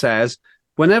Harris says,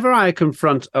 whenever I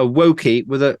confront a wokey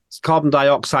with a carbon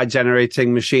dioxide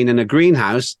generating machine in a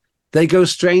greenhouse, they go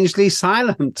strangely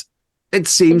silent. It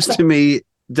seems to me,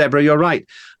 Deborah, you're right.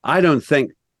 I don't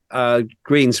think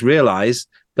Greens realise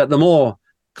that the more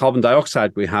carbon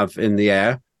dioxide we have in the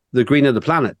air, the greener the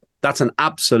planet. That's an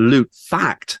absolute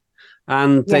fact.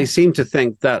 And they seem to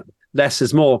think that less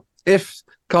is more. If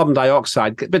carbon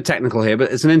dioxide, a bit technical here, but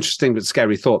it's an interesting but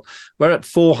scary thought. We're at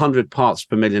 400 parts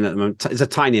per million at the moment. It's a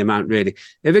tiny amount, really.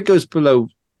 If it goes below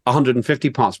 150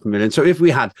 parts per million, so if we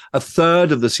had a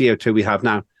third of the CO2 we have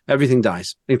now, everything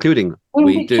dies, including We're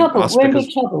in big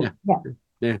trouble.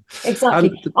 Yeah,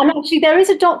 exactly. And actually, there is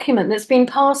a document that's been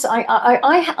passed.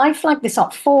 I flagged this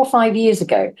up 4 or 5 years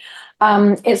ago.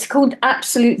 It's called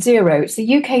Absolute Zero. It's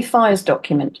the UK Fires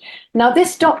document. Now,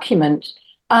 this document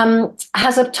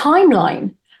has a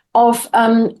timeline of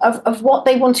what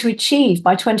they want to achieve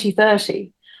by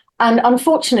 2030. And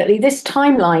unfortunately, this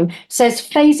timeline says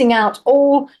phasing out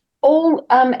all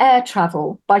air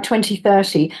travel by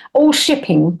 2030, all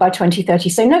shipping by 2030.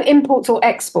 So no imports or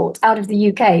exports out of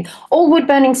the UK, all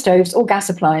wood-burning stoves, all gas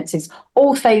appliances,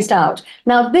 all phased out.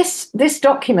 Now, this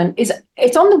document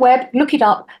it's on the web, look it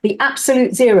up, the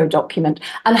Absolute Zero document,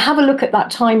 and have a look at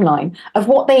that timeline of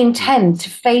what they intend to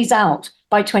phase out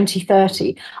by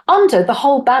 2030, under the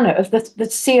whole banner of the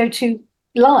CO2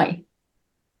 lie.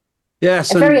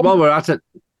 Yes, and while we're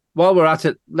at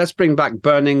it, let's bring back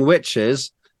burning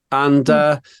witches and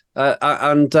going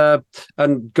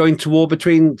to war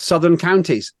between southern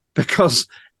counties, because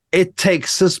it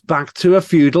takes us back to a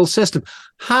feudal system.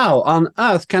 How on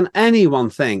earth can anyone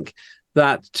think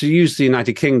that, to use the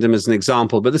United Kingdom as an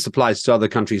example, but this applies to other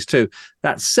countries too,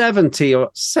 that 70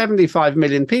 or 75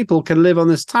 million people can live on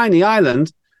this tiny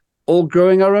island, all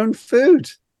growing our own food?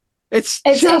 It's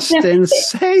just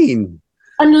insane.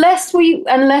 Unless we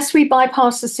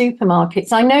bypass the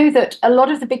supermarkets. I know that a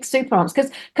lot of the big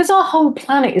supermarkets, because our whole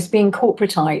planet is being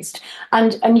corporatized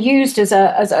and used as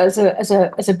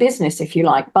a business, if you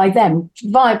like, by them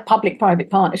via public-private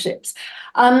partnerships.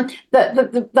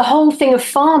 The whole thing of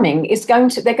farming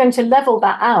they're going to level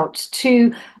that out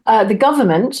to the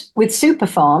government with super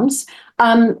farms,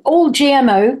 all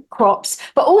GMO crops,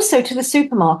 but also to the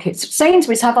supermarkets.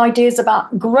 Sainsbury's have ideas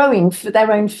about growing for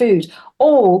their own food,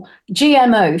 all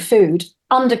GMO food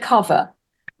undercover.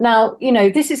 Now,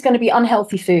 this is going to be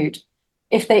unhealthy food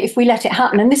if we let it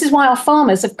happen. And this is why our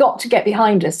farmers have got to get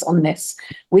behind us on this.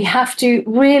 We have to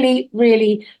really,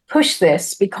 really push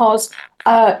this, because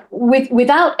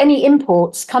without any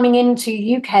imports coming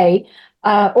into UK,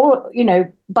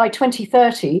 by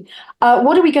 2030,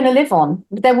 what are we going to live on?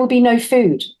 There will be no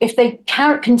food if they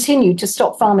can't continue to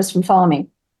stop farmers from farming.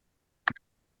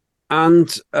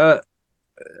 And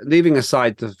leaving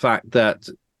aside the fact that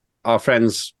our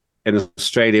friends in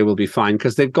Australia will be fine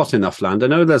because they've got enough land. I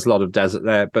know there's a lot of desert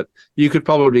there, but you could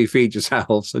probably feed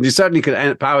yourselves, and you certainly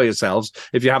could power yourselves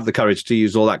if you have the courage to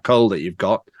use all that coal that you've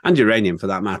got, and uranium for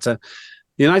that matter.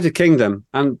 The United Kingdom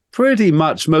and pretty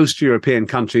much most European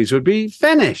countries would be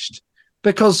finished,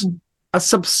 because a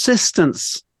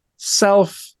subsistence,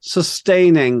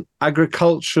 self-sustaining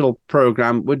agricultural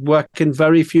program would work in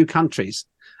very few countries.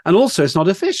 And also it's not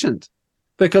efficient,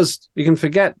 because you can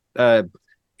forget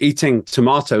eating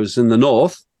tomatoes in the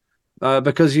north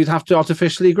because you'd have to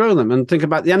artificially grow them, and think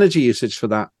about the energy usage for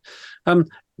that.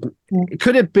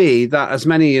 Could it be that, as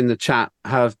many in the chat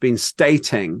have been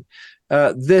stating,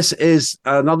 this is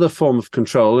another form of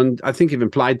control, and I think you've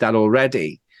implied that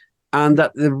already, and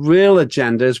that the real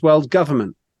agenda is world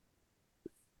government?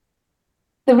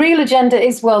 The real agenda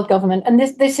is world government, and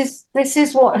this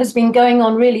is what has been going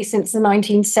on really since the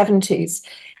 1970s.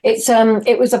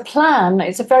 It was a plan.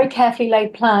 It's a very carefully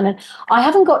laid plan, and I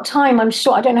haven't got time. I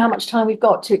don't know how much time we've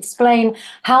got to explain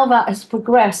how that has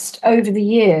progressed over the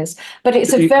years. But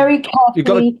it's a very carefully. You've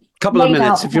got a couple of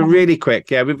minutes if you're really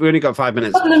quick. Yeah, we've only got 5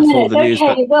 minutes before the news.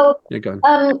 Okay, well, you're going.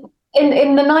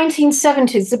 In the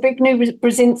 1970s, Zbigniew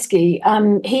Brzezinski,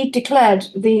 he declared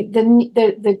the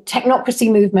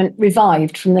technocracy movement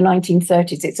revived from the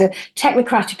 1930s. It's a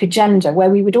technocratic agenda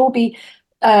where we would all be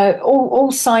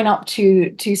all sign up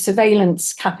to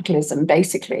surveillance capitalism,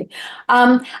 basically,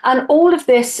 and all of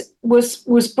this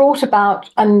was brought about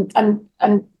and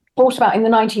brought about in the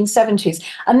 1970s,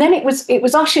 and then it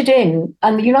was ushered in,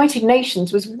 and the United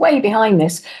Nations was way behind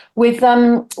this with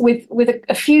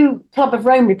a few Club of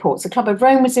Rome reports. The Club of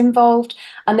Rome was involved,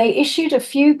 and they issued a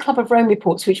few Club of Rome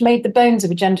reports which made the bones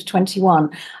of Agenda 21,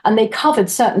 and they covered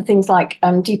certain things like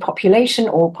depopulation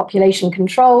or population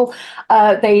control.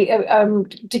 They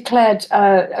declared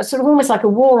sort of almost like a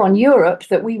war on Europe,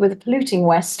 that we were the polluting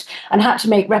West and had to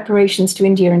make reparations to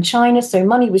India and China, so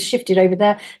money was shifted over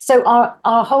there. So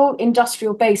our whole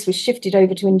industrial base was shifted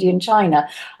over to India and China.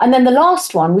 And then the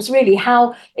last one was really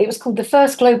how it was called the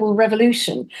First Global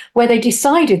Revolution, where they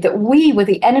decided that we were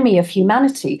the enemy of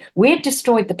humanity. We had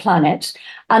destroyed the planet,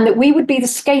 and that we would be the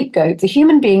scapegoat. The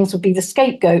human beings would be the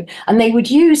scapegoat, and they would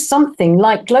use something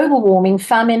like global warming,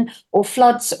 famine, or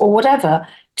floods, or whatever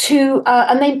to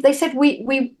and they said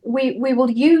we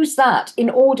will use that in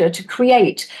order to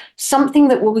create something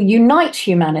that will unite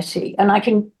humanity. And I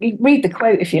can read the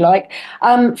quote if you like,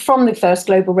 from the First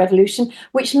Global Revolution,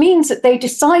 which means that they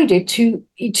decided to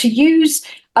use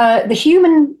the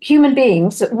human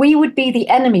beings, that we would be the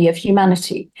enemy of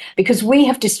humanity because we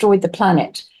have destroyed the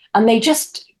planet. And they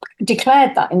just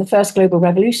declared that in the First Global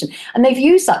Revolution. And they've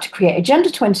used that to create Agenda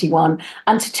 21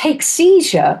 and to take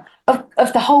seizure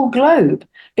of the whole globe,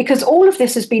 because all of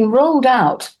this has been rolled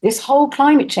out. This whole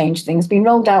climate change thing has been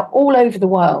rolled out all over the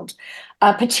world,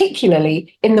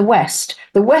 particularly in the West.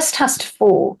 The West has to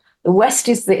fall. The West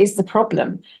is the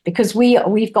problem, because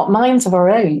we've got minds of our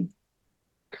own.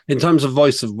 In terms of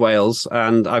Voice of Wales,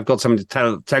 and I've got something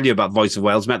to tell you about Voice of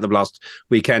Wales, met them last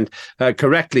weekend,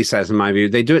 correctly says, in my view,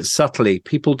 they do it subtly.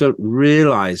 People don't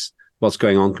realise what's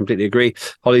going on. Completely agree.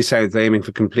 Holly says they're aiming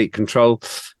for complete control,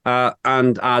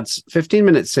 and adds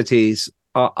 15-minute cities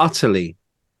are utterly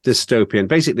dystopian,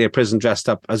 basically a prison dressed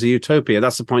up as a utopia.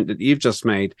 That's the point that you've just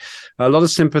made. A lot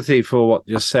of sympathy for what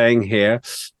you're saying here.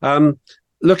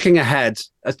 Looking ahead,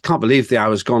 I can't believe the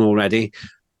hour's gone already.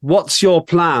 What's your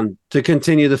plan to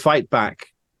continue the fight back,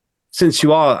 since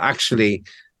you are actually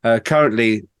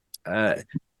currently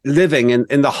living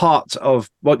in the heart of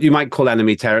what you might call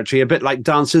enemy territory, a bit like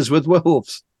Dances with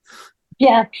Wolves?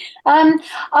 Yeah,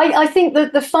 I think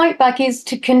that the fight back is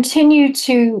to continue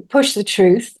to push the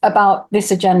truth about this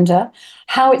agenda,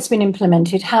 how it's been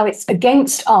implemented, how it's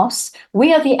against us.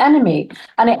 We are the enemy.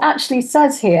 And it actually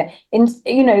says here, it's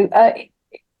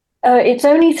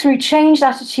only through changed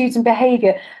attitudes and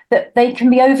behaviour that they can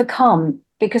be overcome.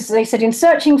 Because they said, in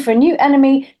searching for a new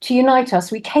enemy to unite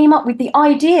us, we came up with the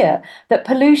idea that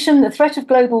pollution, the threat of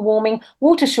global warming,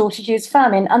 water shortages,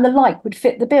 famine, and the like would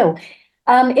fit the bill.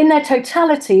 In their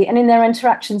totality and in their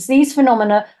interactions, these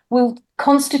phenomena will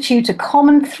constitute a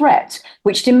common threat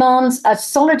which demands a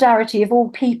solidarity of all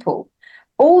people.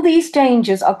 All these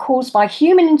dangers are caused by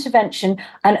human intervention,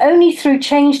 and only through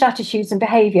changed attitudes and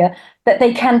behaviour that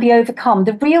they can be overcome.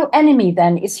 The real enemy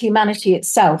then is humanity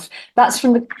itself. That's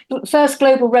from the first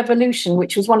global revolution,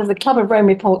 which was one of the Club of Rome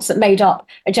reports that made up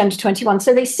Agenda 21.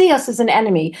 So they see us as an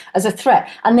enemy, as a threat,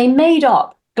 and they made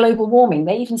up global warming.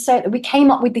 They even say that we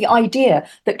came up with the idea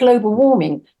that global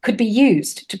warming could be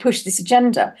used to push this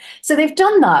agenda. So they've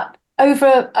done that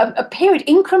over a period,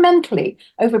 incrementally,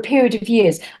 over a period of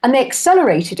years, and they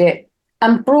accelerated it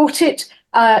and brought it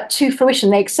to fruition.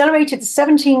 They accelerated the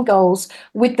 17 goals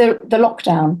with the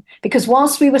lockdown, because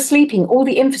whilst we were sleeping, all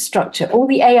the infrastructure, all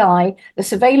the AI, the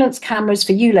surveillance cameras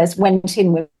for ULEZ went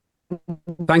in with.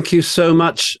 Thank you so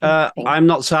much. I'm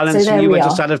not silencing you. We're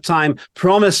just out of time.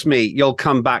 Promise me you'll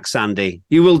come back, Sandi.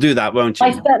 You will do that, won't you?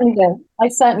 I certainly will. I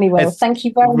certainly will. Thank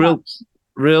you very much.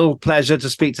 Real pleasure to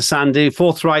speak to Sandi,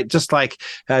 forthright, just like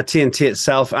TNT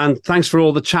itself. And thanks for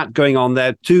all the chat going on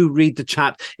there. Do read the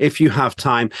chat if you have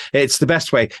time. It's the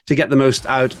best way to get the most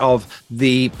out of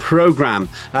the programme.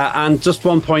 And just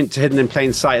one point to Hidden in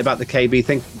Plain Sight about the KB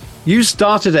thing. You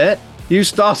started it. You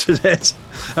started it.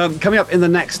 Coming up in the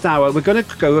next hour, we're going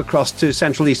to go across to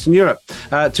Central Eastern Europe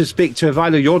to speak to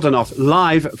Ivailo Yordanov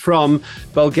live from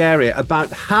Bulgaria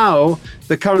about how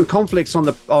the current conflicts on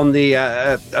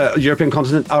the European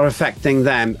continent are affecting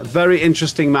them. A very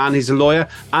interesting man. He's a lawyer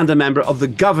and a member of the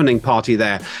governing party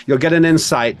there. You'll get an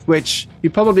insight which you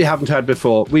probably haven't heard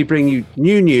before. We bring you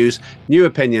new news, new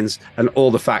opinions, and all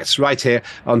the facts right here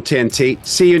on TNT.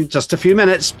 See you in just a few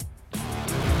minutes.